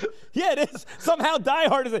 I think. Yeah, it is. Somehow Die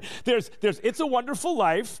Hard is there's It's a Wonderful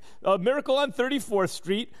Life, Miracle on 34th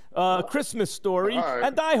Street, Christmas Story,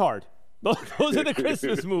 and Die Hard. Those are the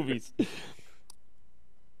Christmas movies.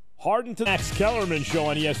 Harden to the Max Kellerman Show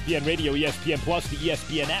on ESPN Radio, ESPN Plus, the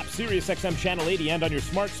ESPN app, Sirius XM Channel 80, and on your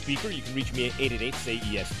smart speaker. You can reach me at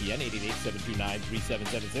 888-SAY-ESPN,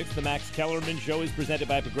 888-729-3776. The Max Kellerman Show is presented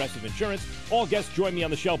by Progressive Insurance. All guests join me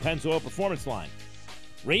on the Shell Pennzoil Performance Line.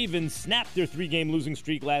 Ravens snapped their 3-game losing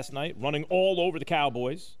streak last night, running all over the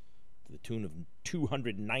Cowboys to the tune of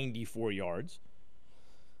 294 yards.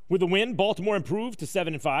 With a win, Baltimore improved to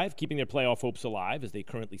 7-5, keeping their playoff hopes alive as they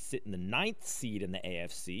currently sit in the 9th seed in the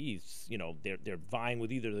AFC. They're vying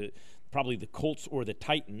with either probably the Colts or the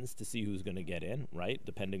Titans to see who's going to get in, right?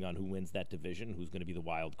 Depending on who wins that division, who's going to be the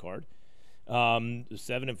wild card.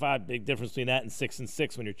 7-5, big difference between that and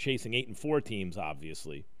 6-6 when you're chasing 8-4 teams,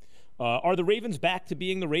 obviously. Are the Ravens back to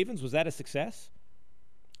being the Ravens? Was that a success?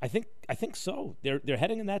 I think so. They're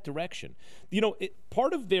heading in that direction.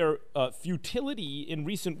 Part of their futility in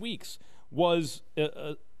recent weeks was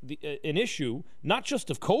an issue not just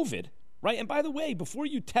of COVID, right? And by the way, before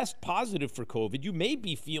you test positive for COVID, you may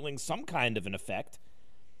be feeling some kind of an effect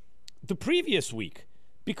the previous week,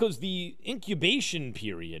 because the incubation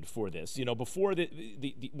period for this, before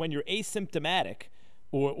the when you're asymptomatic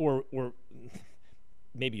or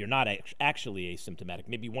maybe you're not actually asymptomatic.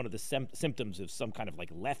 Maybe one of the symptoms is some kind of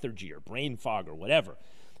lethargy or brain fog or whatever.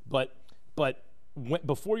 But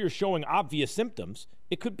before you're showing obvious symptoms,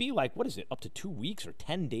 it could be up to 2 weeks or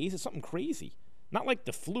 10 days. It's something crazy. Not like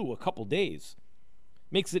the flu, a couple days.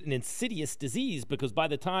 Makes it an insidious disease because by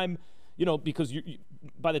the time,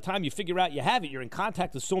 by the time you figure out you have it, you're in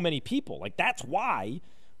contact with so many people. That's why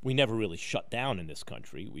we never really shut down in this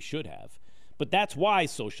country. We should have. But that's why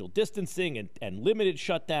social distancing and limited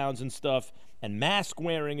shutdowns and stuff and mask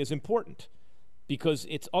wearing is important, because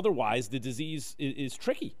otherwise the disease is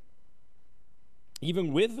tricky.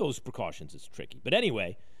 Even with those precautions, it's tricky. But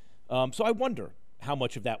anyway, so I wonder how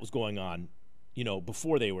much of that was going on,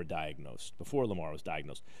 before they were diagnosed, before Lamar was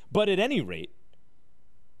diagnosed. But at any rate,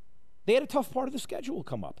 they had a tough part of the schedule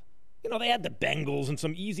come up. They had the Bengals and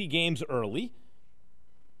some easy games early.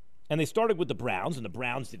 And they started with the Browns, and the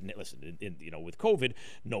Browns didn't listen. With COVID,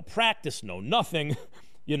 no practice, no nothing.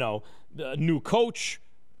 The new coach,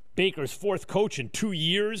 Baker's 4th coach in 2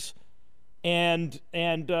 years, and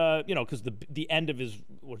because the end of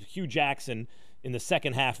Hugh Jackson in the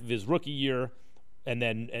second half of his rookie year, and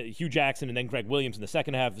then Hugh Jackson and then Greg Williams in the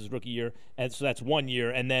second half of his rookie year, and so that's 1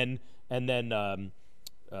 year, and then I'm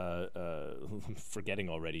forgetting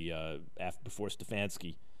already before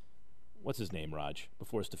Stefanski. What's his name, Raj?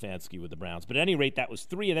 Before Stefanski with the Browns. But at any rate, that was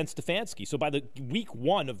 3, and then Stefanski. So by the week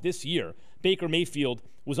 1 of this year, Baker Mayfield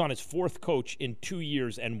was on his 4th coach in 2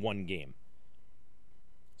 years and 1 game.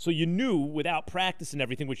 So you knew without practice and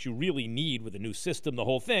everything, which you really need with a new system, the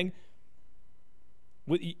whole thing,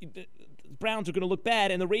 the Browns are going to look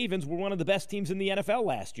bad, and the Ravens were one of the best teams in the NFL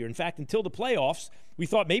last year. In fact, until the playoffs, we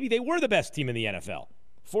thought maybe they were the best team in the NFL.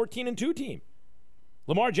 14-2 team.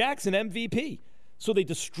 Lamar Jackson, MVP. So they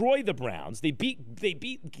destroy the Browns. They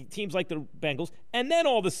beat teams like the Bengals. And then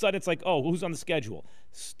all of a sudden it's who's on the schedule?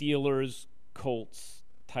 Steelers, Colts,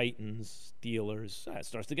 Titans, Steelers. It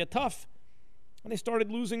starts to get tough. And they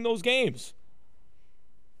started losing those games.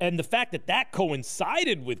 And the fact that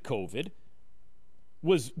coincided with COVID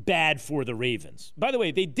was bad for the Ravens. By the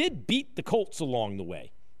way, they did beat the Colts along the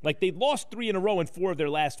way. Like, they lost 3 in a row in 4 of their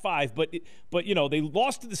last 5, but they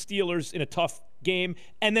lost to the Steelers in a tough game,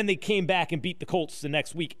 and then they came back and beat the Colts the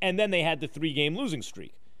next week, and then they had the 3-game losing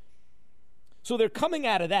streak. So they're coming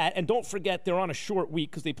out of that, and don't forget they're on a short week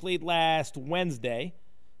because they played last Wednesday,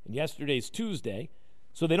 and yesterday's Tuesday,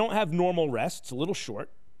 so they don't have normal rest. It's a little short.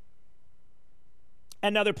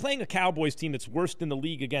 And now they're playing a Cowboys team that's worst in the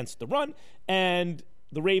league against the run, and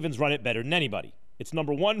the Ravens run it better than anybody. It's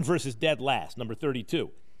number 1 versus dead last, number 32.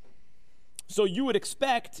 So you would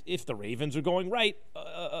expect, if the Ravens are going right,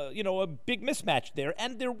 a big mismatch there,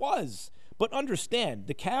 and there was. But understand,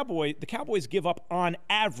 the Cowboys give up on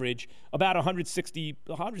average about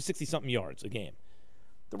 160-something yards a game.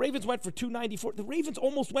 The Ravens went for 294. The Ravens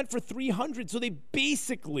almost went for 300, so they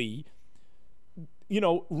basically,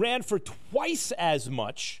 ran for twice as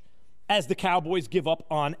much as the Cowboys give up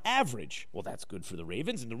on average. Well, that's good for the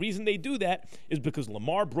Ravens, and the reason they do that is because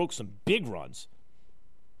Lamar broke some big runs.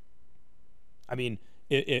 I mean,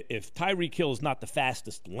 if Tyreek Hill is not the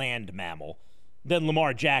fastest land mammal, then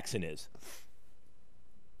Lamar Jackson is.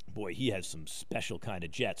 Boy, he has some special kind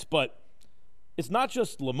of jets. But it's not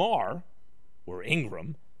just Lamar or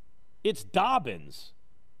Ingram. It's Dobbins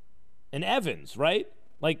and Evans, right?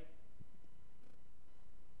 Like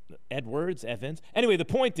Edwards, Evans. Anyway, the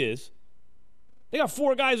point is they got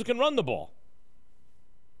 4 guys who can run the ball.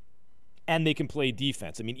 And they can play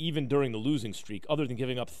defense. I mean, even during the losing streak, other than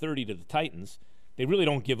giving up 30 to the Titans, they really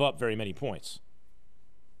don't give up very many points.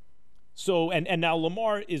 So, and now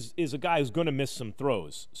Lamar is a guy who's going to miss some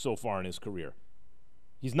throws so far in his career.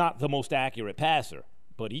 He's not the most accurate passer,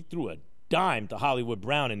 but he threw a dime to Hollywood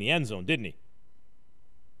Brown in the end zone, didn't he?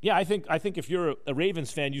 Yeah, I think if you're a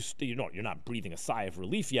Ravens fan, you're not breathing a sigh of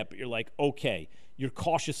relief yet, but you're like, okay, you're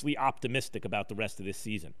cautiously optimistic about the rest of this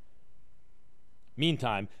season.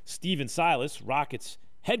 Meantime, Steven Silas, Rockets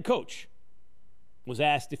head coach, was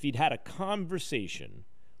asked if he'd had a conversation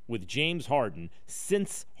with James Harden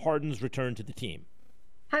since Harden's return to the team.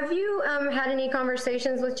 Have you had any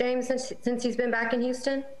conversations with James since he's been back in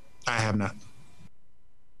Houston? I have not.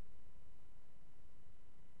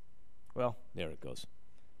 Well, there it goes.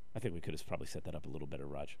 I think we could have probably set that up a little better,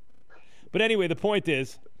 Raj. But anyway, the point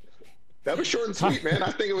is, that was short and sweet, man.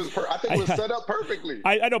 I think it was set up perfectly.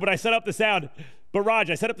 I know, but I set up the sound. But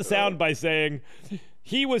Raj, I set up the sound by saying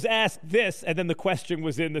he was asked this, and then the question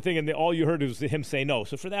was in the thing, and all you heard was him say no.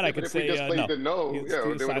 So for that, I could say no. If we just played the no, there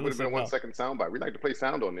would have been a 1-second soundbite. We like to play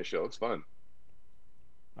sound on this show. It's fun.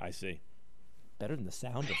 I see. Better than the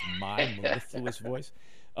sound of my mellifluous voice.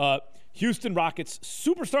 Houston Rockets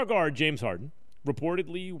superstar guard James Harden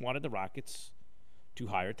reportedly wanted the Rockets to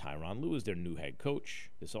hire Tyronn Lue as their new head coach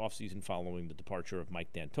this offseason following the departure of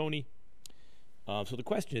Mike D'Antoni. So the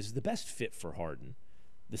question is the best fit for Harden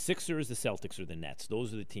the Sixers, the Celtics, or the Nets?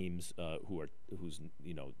 Those are the teams whose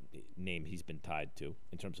name he's been tied to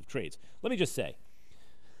in terms of trades. Let me just say,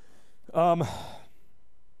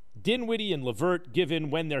 Dinwiddie and LeVert, given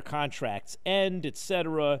when their contracts end,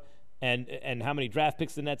 etc., and how many draft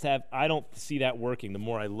picks the Nets have, I don't see that working. The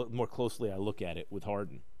more closely I look at it with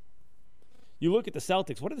Harden. You look at the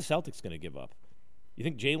Celtics. What are the Celtics going to give up? You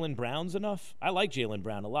think Jaylen Brown's enough? I like Jaylen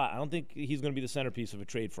Brown a lot. I don't think he's going to be the centerpiece of a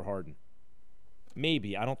trade for Harden.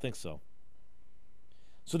 Maybe. I don't think so.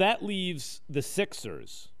 So that leaves the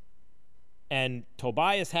Sixers and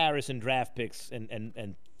Tobias Harris and draft picks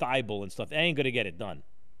and Thibault and stuff. They ain't going to get it done.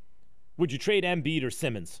 Would you trade Embiid or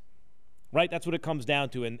Simmons? Right? That's what it comes down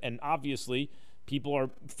to. And obviously, people are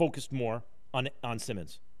focused more on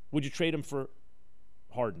Simmons. Would you trade him for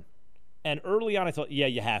Harden? And early on, I thought, yeah,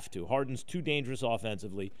 you have to. Harden's too dangerous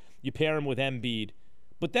offensively. You pair him with Embiid.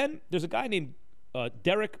 But then there's a guy named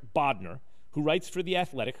Derek Bodner who writes for The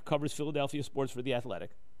Athletic, covers Philadelphia sports for The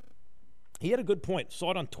Athletic. He had a good point.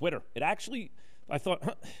 Saw it on Twitter. It actually, I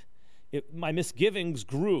thought, my misgivings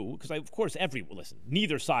grew because, of course,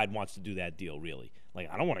 neither side wants to do that deal, really.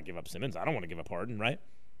 Like, I don't want to give up Simmons. I don't want to give up Harden, right?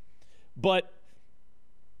 But,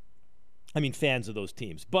 fans of those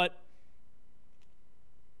teams. But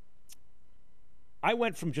I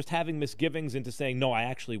went from just having misgivings into saying, no, I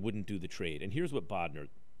actually wouldn't do the trade. And here's what Bodner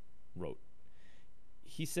wrote.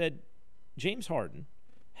 He said, James Harden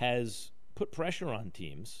has put pressure on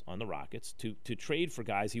teams, on the Rockets, to trade for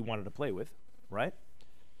guys he wanted to play with, right?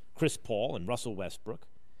 Chris Paul and Russell Westbrook.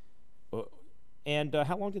 And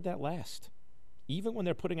how long did that last? Even when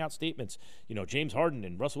they're putting out statements, James Harden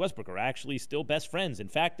and Russell Westbrook are actually still best friends. In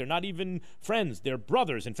fact, they're not even friends. They're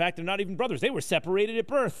brothers. In fact, they're not even brothers. They were separated at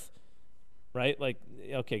birth. Right? Like,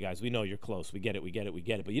 okay, guys, we know you're close. We get it.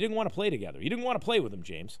 But you didn't want to play together. You didn't want to play with them,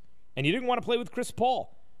 James. And you didn't want to play with Chris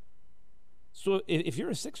Paul. So if you're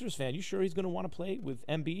a Sixers fan, you sure he's going to want to play with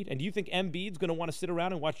Embiid? And do you think Embiid's going to want to sit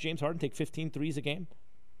around and watch James Harden take 15 threes a game?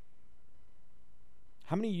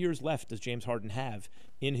 How many years left does James Harden have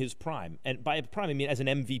in his prime? And by prime, I mean as an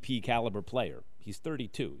MVP caliber player. He's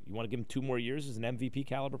 32. You want to give him 2 more years as an MVP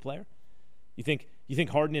caliber player? You think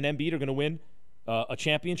Harden and Embiid are going to win a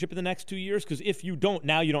championship in the next 2 years? Because if you don't,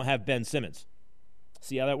 now you don't have Ben Simmons.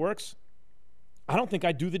 See how that works? I don't think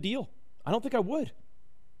I'd do the deal. I don't think I would.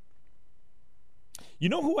 You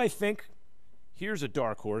know who I think? Here's a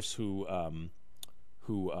dark horse who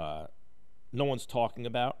no one's talking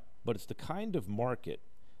about, but it's the kind of market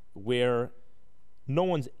where no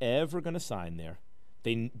one's ever going to sign there.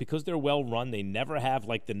 Because they're well run, they never have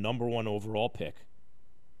like the number 1 overall pick.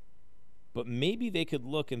 But maybe they could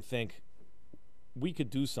look and think, we could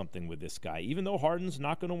do something with this guy. Even though Harden's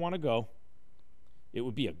not going to want to go, it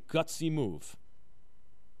would be a gutsy move.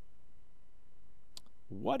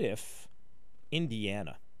 What if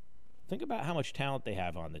Indiana, think about how much talent they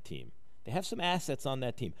have on the team. They have some assets on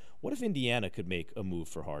that team. What if Indiana could make a move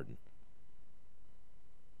for Harden?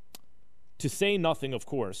 To say nothing, of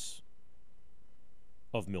course,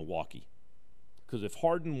 of Milwaukee. Because if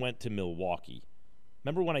Harden went to Milwaukee,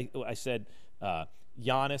 remember when I said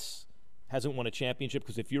Giannis hasn't won a championship?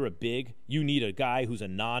 Because if you're a big, you need a guy who's a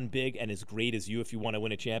non-big and as great as you if you want to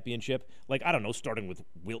win a championship. Like, I don't know, starting with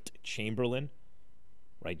Wilt Chamberlain,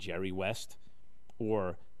 right? Jerry West.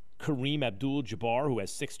 Or Kareem Abdul-Jabbar, who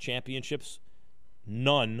has 6 championships,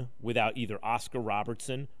 none without either Oscar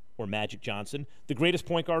Robertson or Magic Johnson, the greatest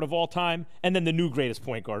point guard of all time, and then the new greatest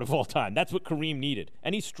point guard of all time. That's what Kareem needed.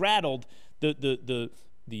 And he straddled the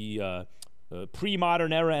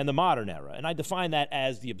pre-modern era and the modern era. And I define that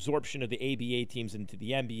as the absorption of the ABA teams into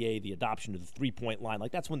the NBA, the adoption of the three-point line.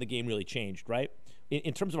 Like, that's when the game really changed, right?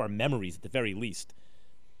 In terms of our memories, at the very least.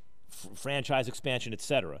 Franchise expansion,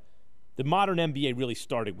 etc. The modern NBA really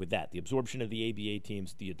started with that, the absorption of the ABA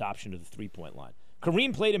teams, the adoption of the three-point line.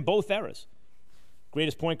 Kareem played in both eras.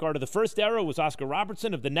 Greatest point guard of the first era was Oscar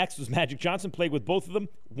Robertson. Of the next was Magic Johnson, played with both of them,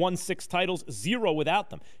 won 6 titles, 0 without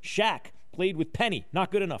them. Shaq played with Penny,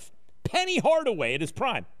 not good enough. Penny Hardaway at his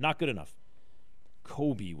prime, not good enough.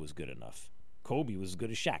 Kobe was good enough. Kobe was as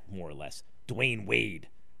good as Shaq, more or less. Dwayne Wade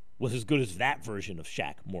was as good as that version of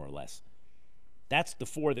Shaq, more or less. That's the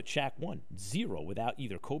 4 that Shaq won. 0 without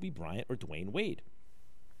either Kobe Bryant or Dwayne Wade.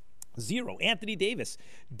 0. Anthony Davis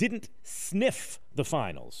didn't sniff the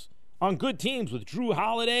finals on good teams with Drew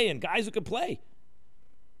Holiday and guys who could play.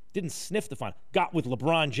 Didn't sniff the final. Got with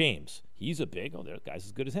LeBron James. He's a big, there are guys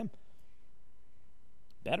as good as him.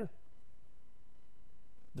 Better.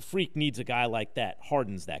 The Freak needs a guy like that.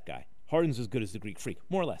 Harden's that guy. Harden's as good as the Greek Freak,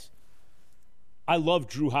 more or less. I love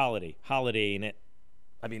Drew Holiday. Holiday in it.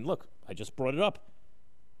 I mean, look, I just brought it up.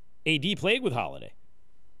 AD played with Holiday.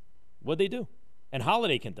 What'd they do? And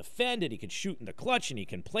Holiday can defend it. He can shoot in the clutch, and he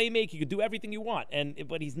can play make. He can do everything you want.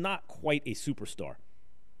 But he's not quite a superstar.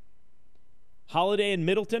 Holiday and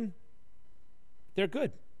Middleton, they're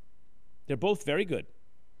good. They're both very good.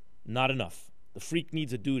 Not enough. The Freak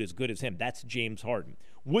needs a dude as good as him. That's James Harden.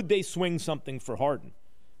 Would they swing something for Harden?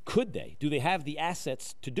 Could they? Do they have the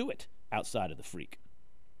assets to do it outside of the Freak?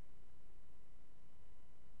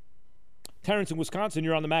 Terrence in Wisconsin,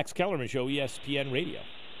 you're on the Max Kellerman Show, ESPN Radio.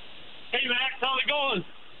 Hey, Max, how's it going?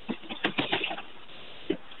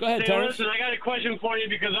 Go ahead, Terrence. Listen, I got a question for you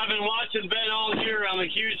because I've been watching Ben all year. I'm a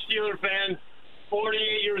huge Steeler fan.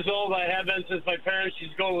 48 years old. I have been since my parents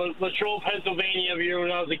used to go to Latrobe, Pennsylvania every year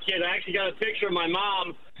when I was a kid. I actually got a picture of my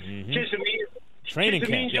mom kissing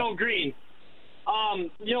me, Joe Green.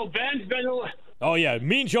 Ben's been Oh yeah,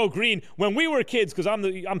 Mean Joe Green. When we were kids, because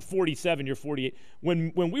I'm 47, you're 48.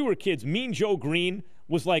 When we were kids, Mean Joe Green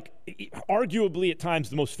was like arguably at times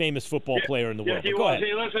the most famous football player in the world. Yes, he was.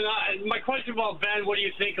 Hey, listen, my question about Ben, what do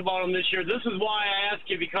you think about him this year? This is why I ask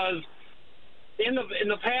you, because in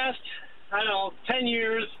the past, I don't know, 10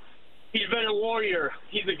 years, he's been a warrior.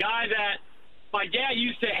 He's a guy that my dad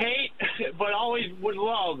used to hate, but always would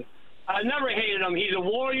love. I never hated him. He's a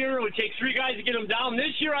warrior. It would take 3 guys to get him down.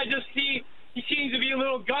 This year, I just see he seems to be a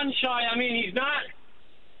little gun-shy. I mean, he's not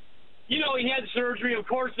 – he had surgery. Of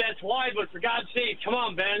course, that's why. But for God's sake, come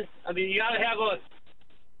on, Ben. I mean, you got to have a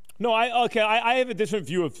 – No, I have a different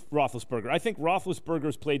view of Roethlisberger. I think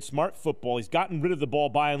Roethlisberger's played smart football. He's gotten rid of the ball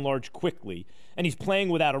by and large quickly, and he's playing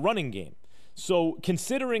without a running game. So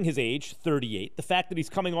considering his age, 38, the fact that he's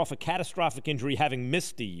coming off a catastrophic injury, having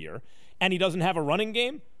missed a year, and he doesn't have a running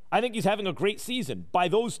game, I think he's having a great season by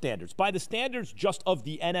those standards. By the standards just of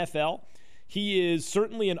the NFL, he is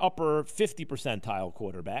certainly an upper 50 percentile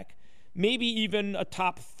quarterback, maybe even a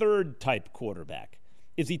top third type quarterback.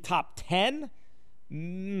 Is he top 10?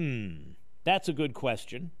 That's a good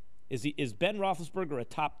question. Is Ben Roethlisberger a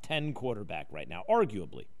top 10 quarterback right now?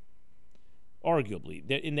 Arguably.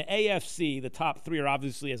 In the AFC, the top three are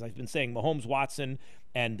obviously, as I've been saying, Mahomes, Watson,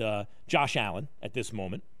 and Josh Allen at this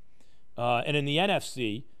moment. And in the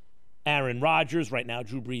NFC, Aaron Rodgers. Right now,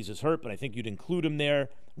 Drew Brees is hurt, but I think you'd include him there.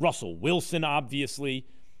 Russell Wilson, obviously.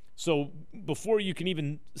 So before you can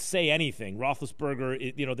even say anything,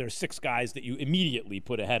 Roethlisberger, there are six guys that you immediately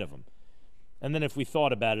put ahead of him. And then if we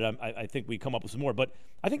thought about it, I think we come up with some more. But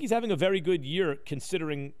I think he's having a very good year,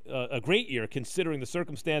 considering a great year, considering the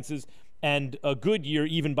circumstances, and a good year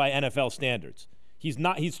even by NFL standards. He's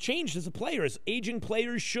changed as a player, as aging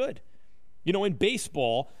players should. In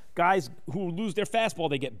baseball, guys who lose their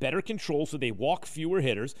fastball, they get better control, so they walk fewer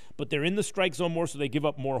hitters, but they're in the strike zone more, so they give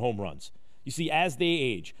up more home runs. You see, as they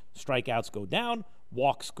age, strikeouts go down,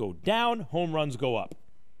 walks go down, home runs go up,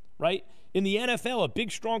 right? In the NFL, a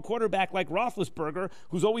big, strong quarterback like Roethlisberger,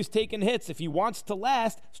 who's always taking hits, if he wants to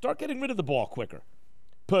last, start getting rid of the ball quicker,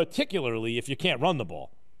 particularly if you can't run the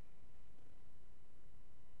ball.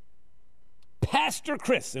 Pastor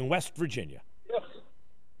Chris in West Virginia.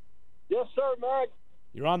 Yes, sir, Mac.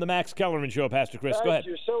 You're on the Max Kellerman Show, Pastor Chris. Go ahead.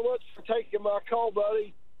 Thank you so much for taking my call,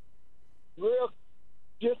 buddy.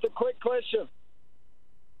 Just a quick question.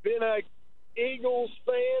 Been a Eagles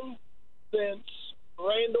fan since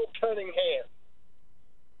Randall Cunningham.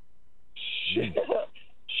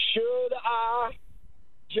 Should I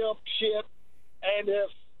jump ship? And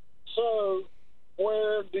if so,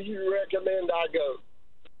 where do you recommend I go?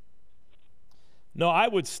 No, I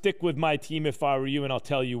would stick with my team if I were you, and I'll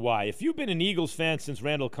tell you why. If you've been an Eagles fan since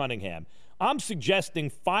Randall Cunningham, I'm suggesting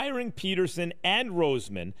firing Peterson and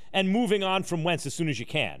Roseman and moving on from Wentz as soon as you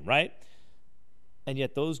can, right? And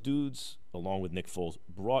yet those dudes, along with Nick Foles,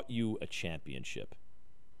 brought you a championship.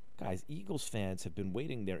 Guys, Eagles fans have been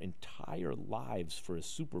waiting their entire lives for a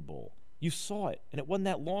Super Bowl. You saw it, and it wasn't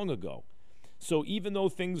that long ago. So even though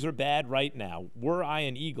things are bad right now, were I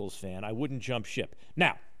an Eagles fan, I wouldn't jump ship.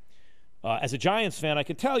 Now, as a Giants fan, I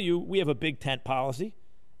can tell you we have a big tent policy.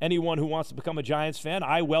 Anyone who wants to become a Giants fan,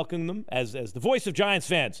 I welcome them. As the voice of Giants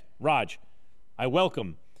fans, Raj, I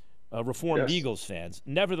welcome reformed Eagles fans.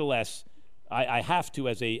 Nevertheless, I have to,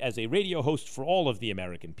 as a radio host for all of the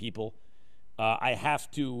American people, I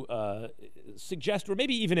have to suggest or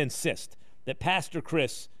maybe even insist that Pastor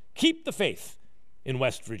Chris keep the faith in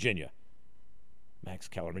West Virginia. Max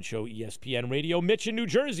Kellerman Show, ESPN Radio. Mitch in New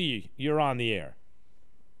Jersey, you're on the air.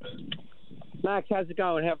 Max, how's it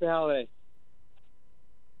going? Happy holiday.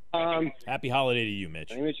 Happy holiday to you,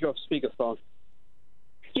 Mitch. Let me just go off speakerphone.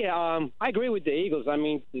 Yeah, I agree with the Eagles. I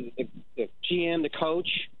mean, the GM, the coach,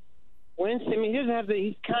 Wentz. I mean, he doesn't have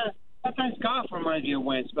he's kind of sometimes golf reminds me of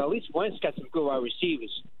Wentz, but at least Wentz got some good wide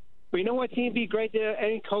receivers. But you know what team would be great to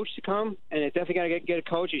any coach to come, and they definitely got to get a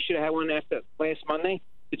coach. He should have had one after last Monday.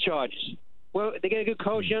 The Chargers. Well, they get a good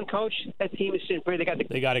coach, young coach. That team is sitting pretty.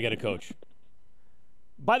 They got to get a coach.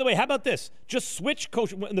 By the way, how about this? Just switch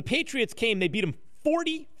coach. When the Patriots came, they beat them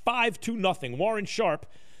 45-0. Warren Sharp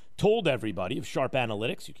told everybody of Sharp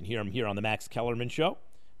Analytics. You can hear him here on the Max Kellerman Show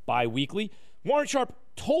bi-weekly. Warren Sharp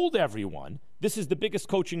told everyone this is the biggest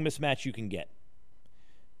coaching mismatch you can get.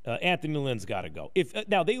 Anthony Lynn's got to go.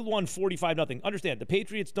 Now, they won 45-0. Understand, the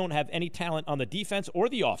Patriots don't have any talent on the defense or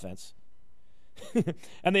the offense.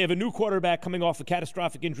 And they have a new quarterback coming off a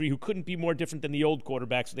catastrophic injury who couldn't be more different than the old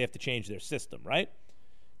quarterback, so they have to change their system, right?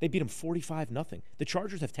 They beat them 45-0. The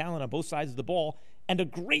Chargers have talent on both sides of the ball and a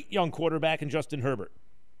great young quarterback in Justin Herbert.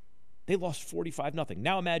 They lost 45-0.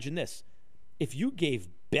 Now imagine this. If you gave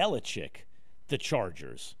Belichick the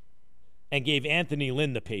Chargers and gave Anthony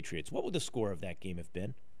Lynn the Patriots, what would the score of that game have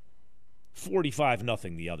been?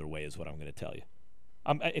 45-0 the other way is what I'm going to tell you.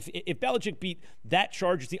 If Belichick beat that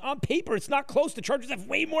Chargers team, on paper, it's not close. The Chargers have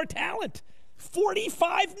way more talent.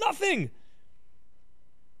 45-0.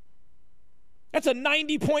 That's a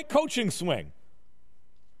 90-point coaching swing.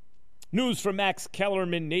 News from Max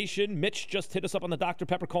Kellerman Nation. Mitch just hit us up on the Dr.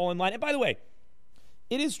 Pepper call-in line. And by the way,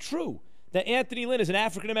 it is true that Anthony Lynn is an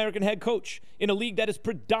African-American head coach in a league that is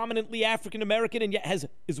predominantly African-American and yet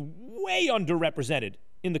is way underrepresented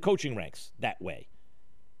in the coaching ranks that way,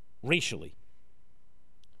 racially.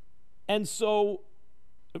 And so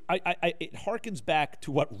it harkens back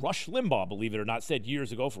to what Rush Limbaugh, believe it or not, said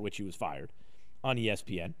years ago, for which he was fired on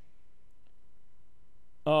ESPN.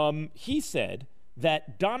 He said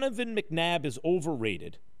that Donovan McNabb is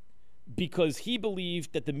overrated because he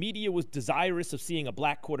believed that the media was desirous of seeing a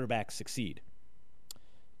black quarterback succeed.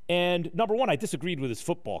 And number one, I disagreed with his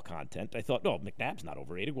football content. I thought, no, McNabb's not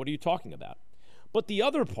overrated. What are you talking about? But the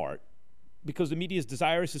other part, because the media is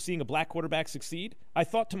desirous of seeing a black quarterback succeed, I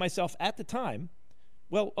thought to myself at the time,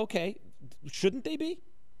 Well, okay, shouldn't they be?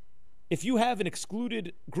 If you have an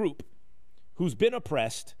excluded group who's been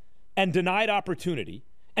oppressed and denied opportunity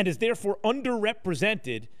and is therefore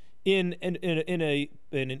underrepresented in an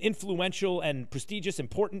influential and prestigious,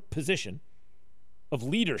 important position of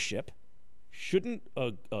leadership, shouldn't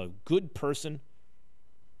a good person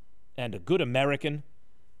and a good American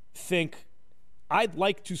think, I'd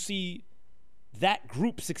like to see that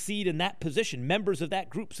group succeed in that position, members of that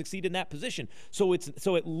group succeed in that position? So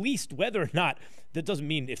at least whether or not, that doesn't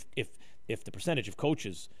mean if the percentage of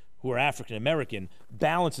coaches who are African American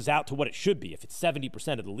balances out to what it should be. If it's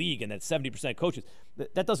 70% of the league and that's 70% coaches,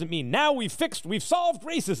 that doesn't mean now we've solved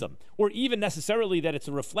racism, or even necessarily that it's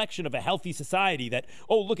a reflection of a healthy society that,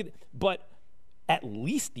 oh, look at it. But at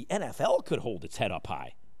least the NFL could hold its head up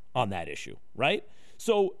high on that issue, right?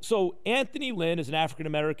 So Anthony Lynn is an African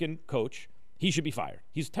American coach. He should be fired.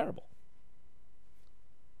 He's terrible.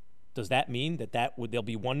 Does that mean there'll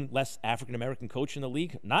be one less African American coach in the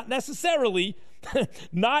league? Not necessarily.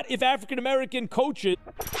 Not if African American coaches.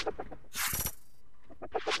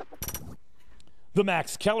 The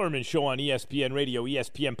Max Kellerman Show on ESPN Radio,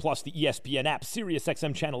 ESPN Plus, the ESPN app, Sirius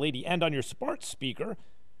XM Channel 80, and on your smart speaker.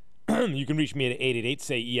 You can reach me at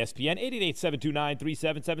 888-SAY-ESPN,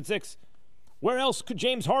 888-729-3776. Where else could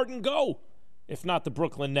James Harden go if not the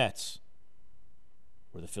Brooklyn Nets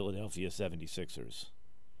or the Philadelphia 76ers?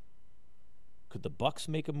 Could the Bucks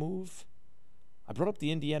make a move? I brought up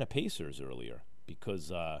the Indiana Pacers earlier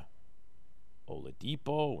because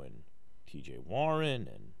Oladipo and T.J. Warren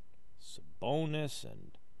and Sabonis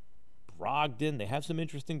and Brogdon, they have some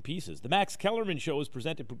interesting pieces. The Max Kellerman Show is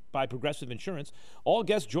presented by Progressive Insurance. All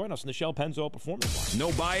guests join us in the Shell Pennzoil Performance Line.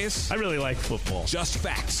 No bias. I really like football. Just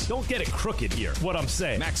facts. Don't get it crooked here, what I'm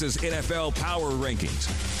saying. Max's NFL Power Rankings.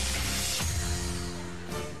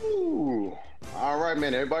 Ooh. All right,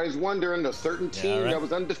 man. Everybody's wondering, a certain team that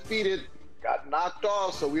was undefeated got knocked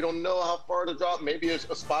off, so we don't know how far to drop. Maybe a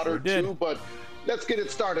spot or two, but let's get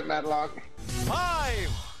it started, Matlock. 5.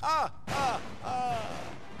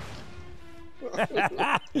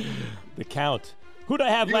 The count. Who'd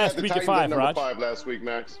I have last week at 5, Raj? Raj? 5 last week,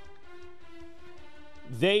 Max.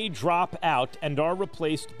 They drop out and are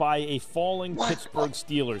replaced by a falling Pittsburgh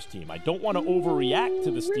Steelers team. I don't want to overreact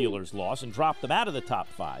to the Steelers' loss and drop them out of the top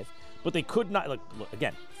 5, but they could not. Look,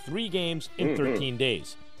 again, 3 games in 13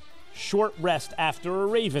 days. Short rest after a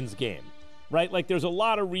Ravens game, right? Like, there's a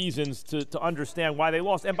lot of reasons to understand why they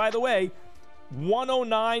lost. And by the way,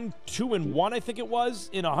 109-2-1, I think it was,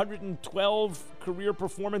 in 112 career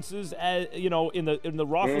performances, in the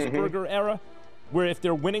Roethlisberger era, where if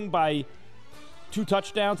they're winning by 2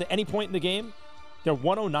 touchdowns at any point in the game, they're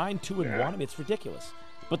 109-2-1. I mean, it's ridiculous.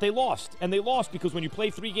 But they lost, and they lost because when you play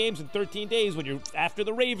 3 games in 13 days, when you're after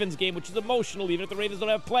the Ravens game, which is emotional, even if the Ravens don't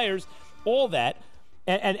have players, all that,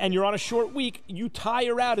 and you're on a short week, you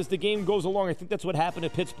tire out as the game goes along. I think that's what happened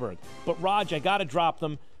at Pittsburgh. But, Raj, I got to drop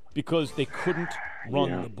them because they couldn't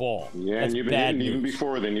run the ball. Yeah, that's and even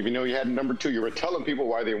before then, even though you had number 2, you were telling people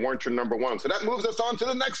why they weren't your number 1. So that moves us on to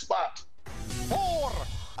the next spot. 4.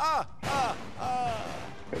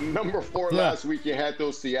 And number 4 last week, you had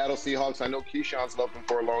those Seattle Seahawks. I know Keyshawn's loved them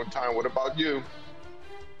for a long time. What about you?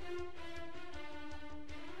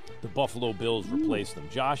 The Buffalo Bills replaced them.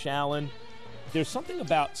 Josh Allen, there's something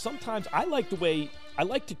about, sometimes I like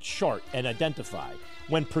to chart and identify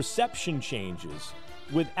when perception changes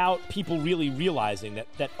without people really realizing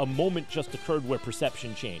that a moment just occurred where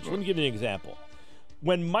perception changed. Let me give you an example.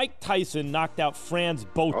 When Mike Tyson knocked out Franz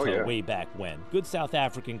Botha way back when, good South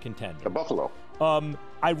African contender. The Buffalo.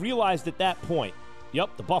 I realized at that point,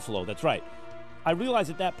 the Buffalo, that's right. I realized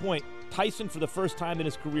at that point, Tyson, for the first time in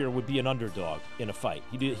his career, would be an underdog in a fight.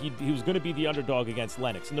 He was going to be the underdog against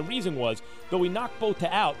Lennox. And the reason was, though he knocked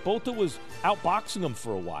Botha out, Botha was outboxing him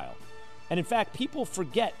for a while. And in fact, people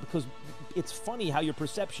forget, because it's funny how your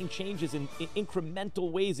perception changes in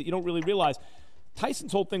incremental ways that you don't really realize.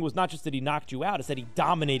 Tyson's whole thing was not just that he knocked you out, it's that he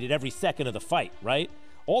dominated every second of the fight, right?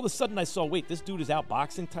 All of a sudden I saw, wait, this dude is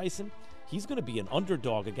outboxing Tyson? He's going to be an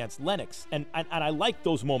underdog against Lennox. And I like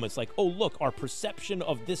those moments, like, oh, look, our perception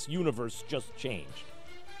of this universe just changed.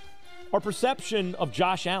 Our perception of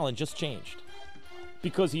Josh Allen just changed.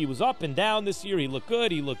 Because he was up and down this year. He looked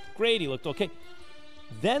good. He looked great. He looked okay.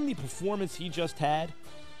 Then the performance he just had,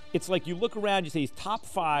 it's like you look around, you say he's top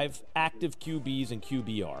 5 active QBs in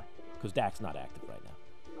QBR. Because Dak's not active right now.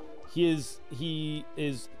 He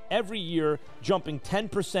is every year jumping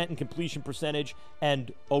 10% in completion percentage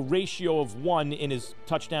and a ratio of 1 in his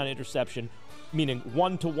touchdown interception, meaning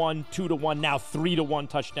 1-to-1, 2-to-1, now 3-to-1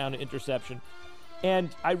 touchdown to interception. And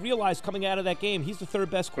I realized coming out of that game, he's the 3rd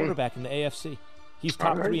best quarterback in the AFC. He's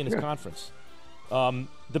top 3 in his conference.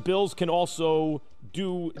 The Bills can also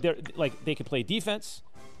they can play defense.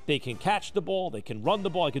 They can catch the ball. They can run the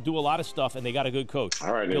ball. They can do a lot of stuff, and they got a good coach.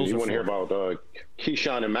 All right, and you want to hear about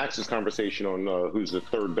Keyshawn and Max's conversation on who's the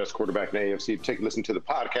third best quarterback in the AFC? Take a listen to the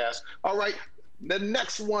podcast. All right, the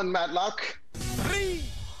next one, Matlock.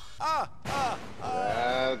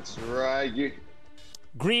 That's right.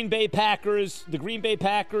 Green Bay Packers. The Green Bay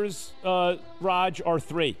Packers, Raj, are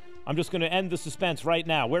 3. I'm just going to end the suspense right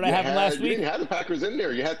now. Where did I have them last week? You didn't have the Packers in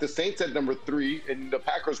there. You had the Saints at number 3, and the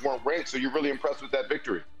Packers weren't ranked, so you're really impressed with that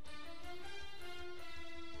victory.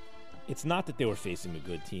 It's not that they were facing a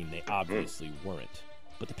good team. They obviously weren't.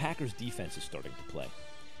 But the Packers' defense is starting to play.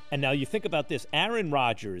 And now you think about this. Aaron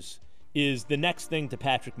Rodgers is the next thing to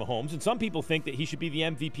Patrick Mahomes, and some people think that he should be the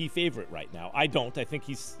MVP favorite right now. I don't. I think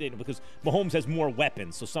he's because Mahomes has more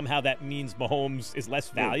weapons, so somehow that means Mahomes is less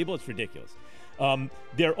valuable. It's ridiculous.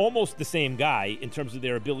 They're almost the same guy in terms of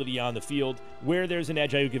their ability on the field. Where there's an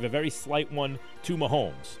edge, I would give a very slight one to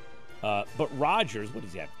Mahomes. But Rodgers, what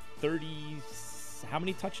does he have? 30? How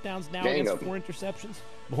many touchdowns now against 4 interceptions?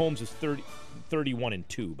 Mahomes is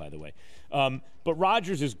 31-2, by the way. But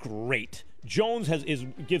Rodgers is great. Jones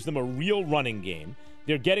gives them a real running game.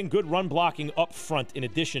 They're getting good run blocking up front in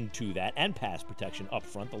addition to that, and pass protection up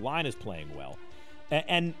front. The line is playing well.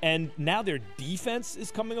 And now their defense is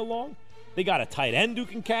coming along. They got a tight end who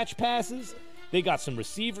can catch passes. They got some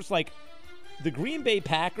receivers. Like, the Green Bay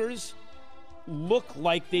Packers look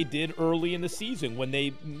like they did early in the season when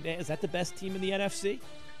is that the best team in the NFC?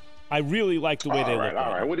 I really like the way they look.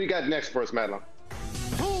 All right. What do you got next for us, Madeline?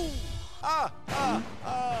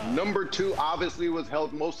 Number 2 obviously was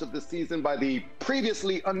held most of the season by the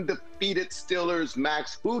previously undefeated Steelers.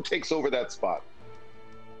 Max, who takes over that spot?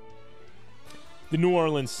 The New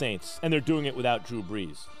Orleans Saints, and they're doing it without Drew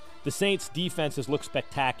Brees. The Saints' defenses look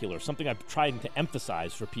spectacular, something I've tried to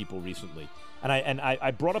emphasize for people recently. And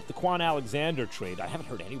I brought up the Quan Alexander trade. I haven't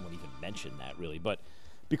heard anyone even mention that, really. But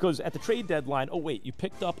because at the trade deadline, you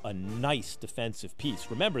picked up a nice defensive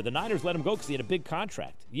piece. Remember, the Niners let him go because he had a big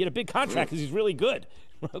contract. He had a big contract because he's really good,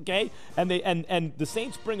 okay? And the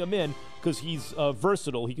Saints bring him in because he's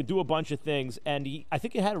versatile. He can do a bunch of things, and I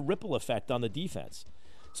think it had a ripple effect on the defense.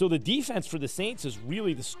 So the defense for the Saints is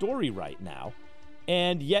really the story right now.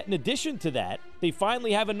 And yet, in addition to that, they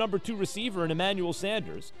finally have a number 2 receiver in Emmanuel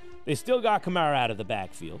Sanders. They still got Kamara out of the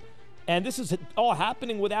backfield. And this is all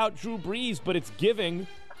happening without Drew Brees, but it's giving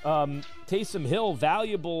Taysom Hill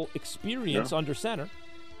valuable experience under center.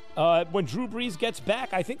 When Drew Brees gets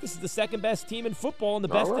back, I think this is the second best team in football and the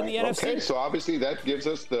best in the NFC. Okay, so obviously that gives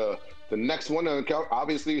us the next one.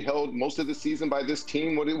 Obviously held most of the season by this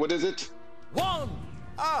team. What is it?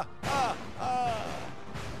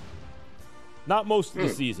 Not most of the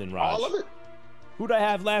season, Raj. All of it? Who'd I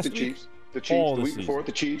have last week? Chiefs. The Chiefs. The week before,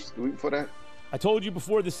 the Chiefs. The week before that. I told you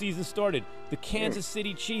before the season started, the Kansas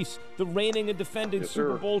City Chiefs, the reigning and defending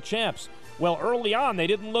Super Bowl champs. Well, early on, they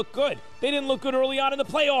didn't look good. They didn't look good early on in the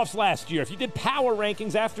playoffs last year. If you did power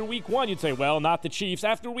rankings after week 1, you'd say, well, not the Chiefs.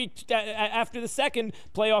 After the second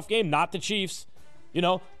playoff game, not the Chiefs.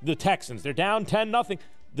 The Texans, they're down 10-0.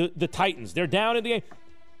 The Titans, they're down in the game.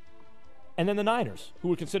 And then the Niners, who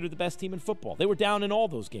were considered the best team in football. They were down in all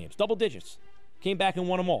those games, double digits. Came back and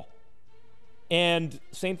won them all. And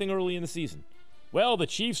same thing early in the season. Well, the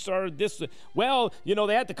Chiefs are this. Well,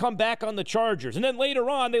 they had to come back on the Chargers. And then later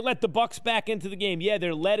on, they let the Bucs back into the game. Yeah,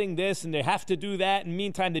 they're letting this, and they have to do that. And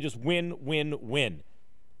meantime, they just win.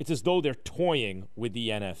 It's as though they're toying with the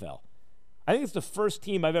NFL. I think it's the first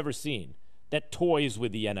team I've ever seen that toys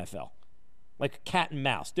with the NFL. Like cat and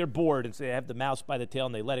mouse. They're bored and so they have the mouse by the tail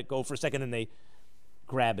and they let it go for a second and they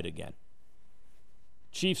grab it again.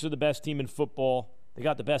 Chiefs are the best team in football. They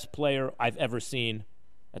got the best player I've ever seen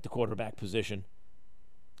at the quarterback position.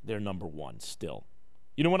 They're number 1 still.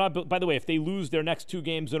 By the way, if they lose their next 2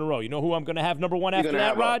 games in a row, you know who I'm going to have number 1 after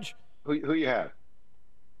that, Raj? Who you have?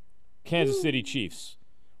 Kansas City Chiefs.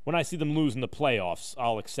 When I see them lose in the playoffs,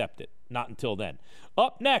 I'll accept it. Not until then.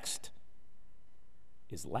 Up next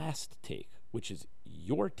is Last Take, which is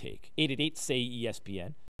your take.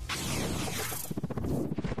 888-SAY-ESPN.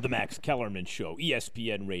 The Max Kellerman Show,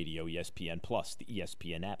 ESPN Radio, ESPN Plus, the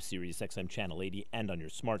ESPN app, Sirius XM Channel 80, and on your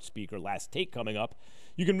smart speaker. Last Take coming up.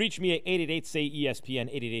 You can reach me at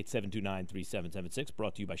 888-SAY-ESPN, 888-729-3776,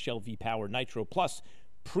 brought to you by Shell V-Power Nitro Plus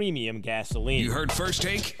Premium Gasoline. You heard First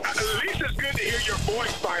Take? At least it's good to hear your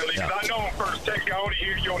voice finally, because I know on First Take I only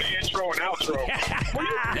hear you on the intro and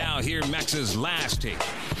outro. Now hear Max's Last Take.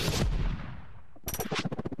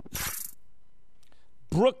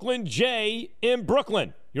 Brooklyn J in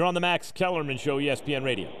Brooklyn. You're on the Max Kellerman Show, ESPN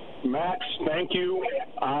Radio. Max, thank you.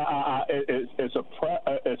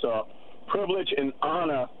 It's a privilege and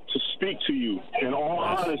honor to speak to you. In all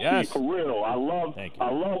honesty, for real, I love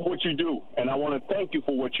what you do, and I want to thank you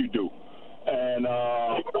for what you do. And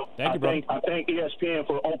I thank ESPN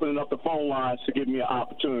for opening up the phone lines to give me an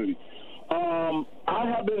opportunity.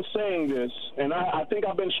 I have been saying this, and I think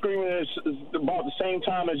I've been screaming this about the same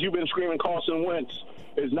time as you've been screaming Carson Wentz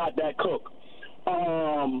is not that cook.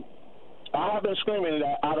 I have been screaming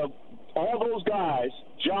that out of all those guys,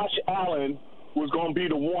 Josh Allen was going to be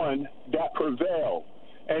the one that prevailed.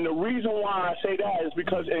 And the reason why I say that is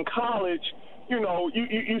because in college, you know,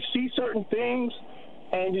 you see certain things,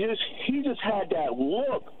 and he just had that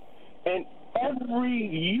look. And every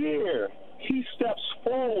year he steps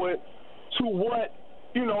forward to what,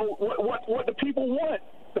 you know, what the people want.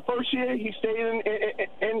 The first year he stayed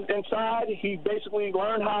inside. He basically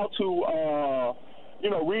learned how to,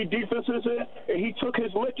 read defenses, and he took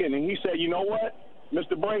his licking, and he said, you know what,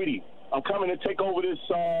 Mr. Brady, I'm coming to take over this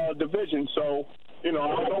division. So, you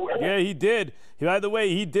know. Yeah, he did. By the way,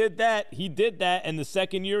 he did that. And the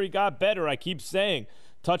second year he got better. I keep saying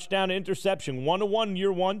touchdown to interception, 1-to-1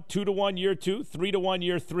 year 1, 2-to-1 year 2, 3-to-1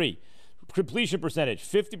 year 3. Completion percentage,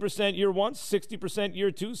 50% year 1, 60%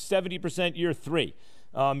 year 2, 70% year 3.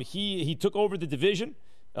 He took over the division.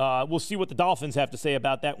 We'll see what the Dolphins have to say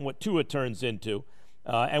about that and what Tua turns into.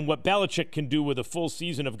 And what Belichick can do with a full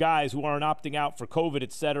season of guys who aren't opting out for COVID,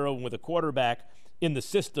 et cetera, and with a quarterback in the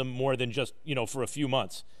system more than just, for a few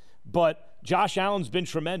months. But Josh Allen's been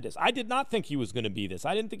tremendous. I did not think he was going to be this.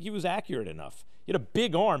 I didn't think he was accurate enough. He had a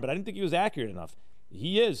big arm, but I didn't think he was accurate enough.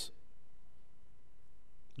 He is.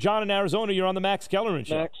 John in Arizona, you're on the Max Kellerman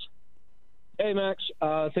Show. Max. Hey, Max.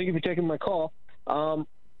 Thank you for taking my call. I'm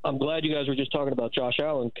glad you guys were just talking about Josh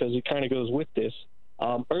Allen because it kind of goes with this.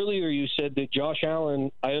 Earlier you said that Josh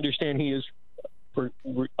Allen, I understand he is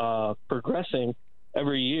progressing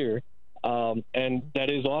every year, and that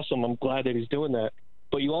is awesome. I'm glad that he's doing that.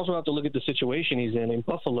 But you also have to look at the situation he's in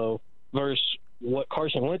Buffalo versus what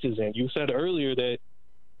Carson Wentz is in. You said earlier that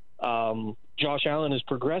Josh Allen is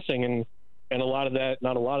progressing, and a lot of that,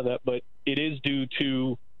 not a lot of that, but it is due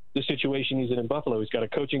to the situation he's in Buffalo. He's got a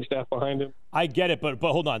coaching staff behind him. I get it, but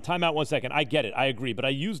hold on. Time out 1 second. I get it. I agree. But I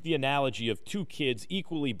use the analogy of two kids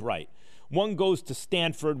equally bright. One goes to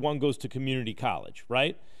Stanford, one goes to community college,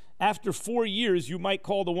 right? After 4 years, you might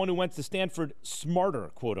call the one who went to Stanford smarter,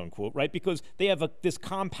 quote unquote, right? Because they have this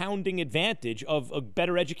compounding advantage of a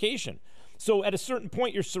better education. So at a certain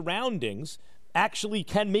point, your surroundings actually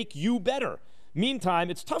can make you better. Meantime,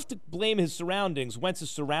 it's tough to blame his surroundings, Wentz's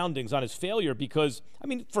surroundings, on his failure because,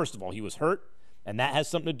 first of all, he was hurt, and that has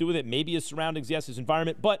something to do with it. Maybe his surroundings, yes, his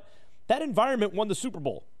environment, but that environment won the Super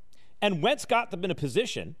Bowl. And Wentz got them in a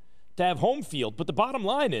position to have home field, but the bottom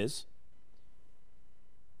line is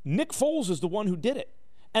Nick Foles is the one who did it.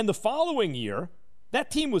 And the following year, that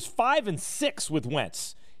team was 5-6 with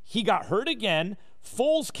Wentz. He got hurt again.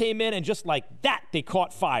 Foles came in, and just like that, they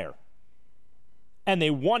caught fire. And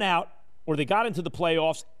they won out. Or they got into the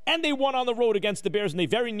playoffs, and they won on the road against the Bears, and they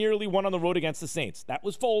very nearly won on the road against the Saints. That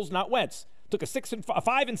was Foles, not Wentz. Took a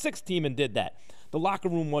 5-6 team and did that. The locker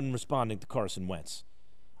room wasn't responding to Carson Wentz.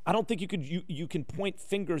 I don't think you can point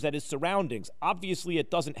fingers at his surroundings. Obviously,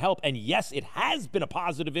 it doesn't help, and yes, it has been a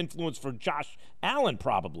positive influence for Josh Allen,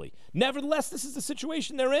 probably. Nevertheless, this is the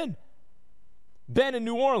situation they're in. Ben in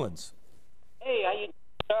New Orleans. Hey, how you doing,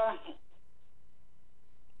 sir?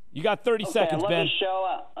 You got 30 seconds, Ben. I love the show.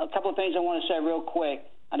 A couple of things I want to say real quick.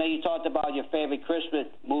 I know you talked about your favorite Christmas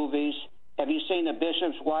movies. Have you seen The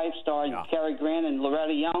Bishop's Wife starring Cary Grant and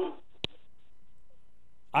Loretta Young?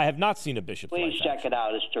 I have not seen A Bishop's Wife. Please check it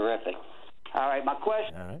out. It's terrific. All right, my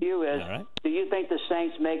question to you is, do you think the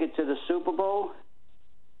Saints make it to the Super Bowl?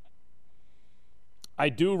 I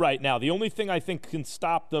do right now. The only thing I think can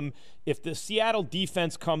stop them, if the Seattle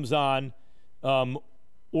defense comes on,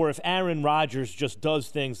 or if Aaron Rodgers just does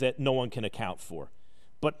things that no one can account for.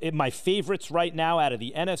 But my favorites right now out of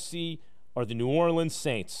the NFC are the New Orleans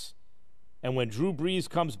Saints. And when Drew Brees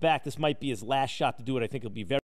comes back, this might be his last shot to do it. I think it'll be very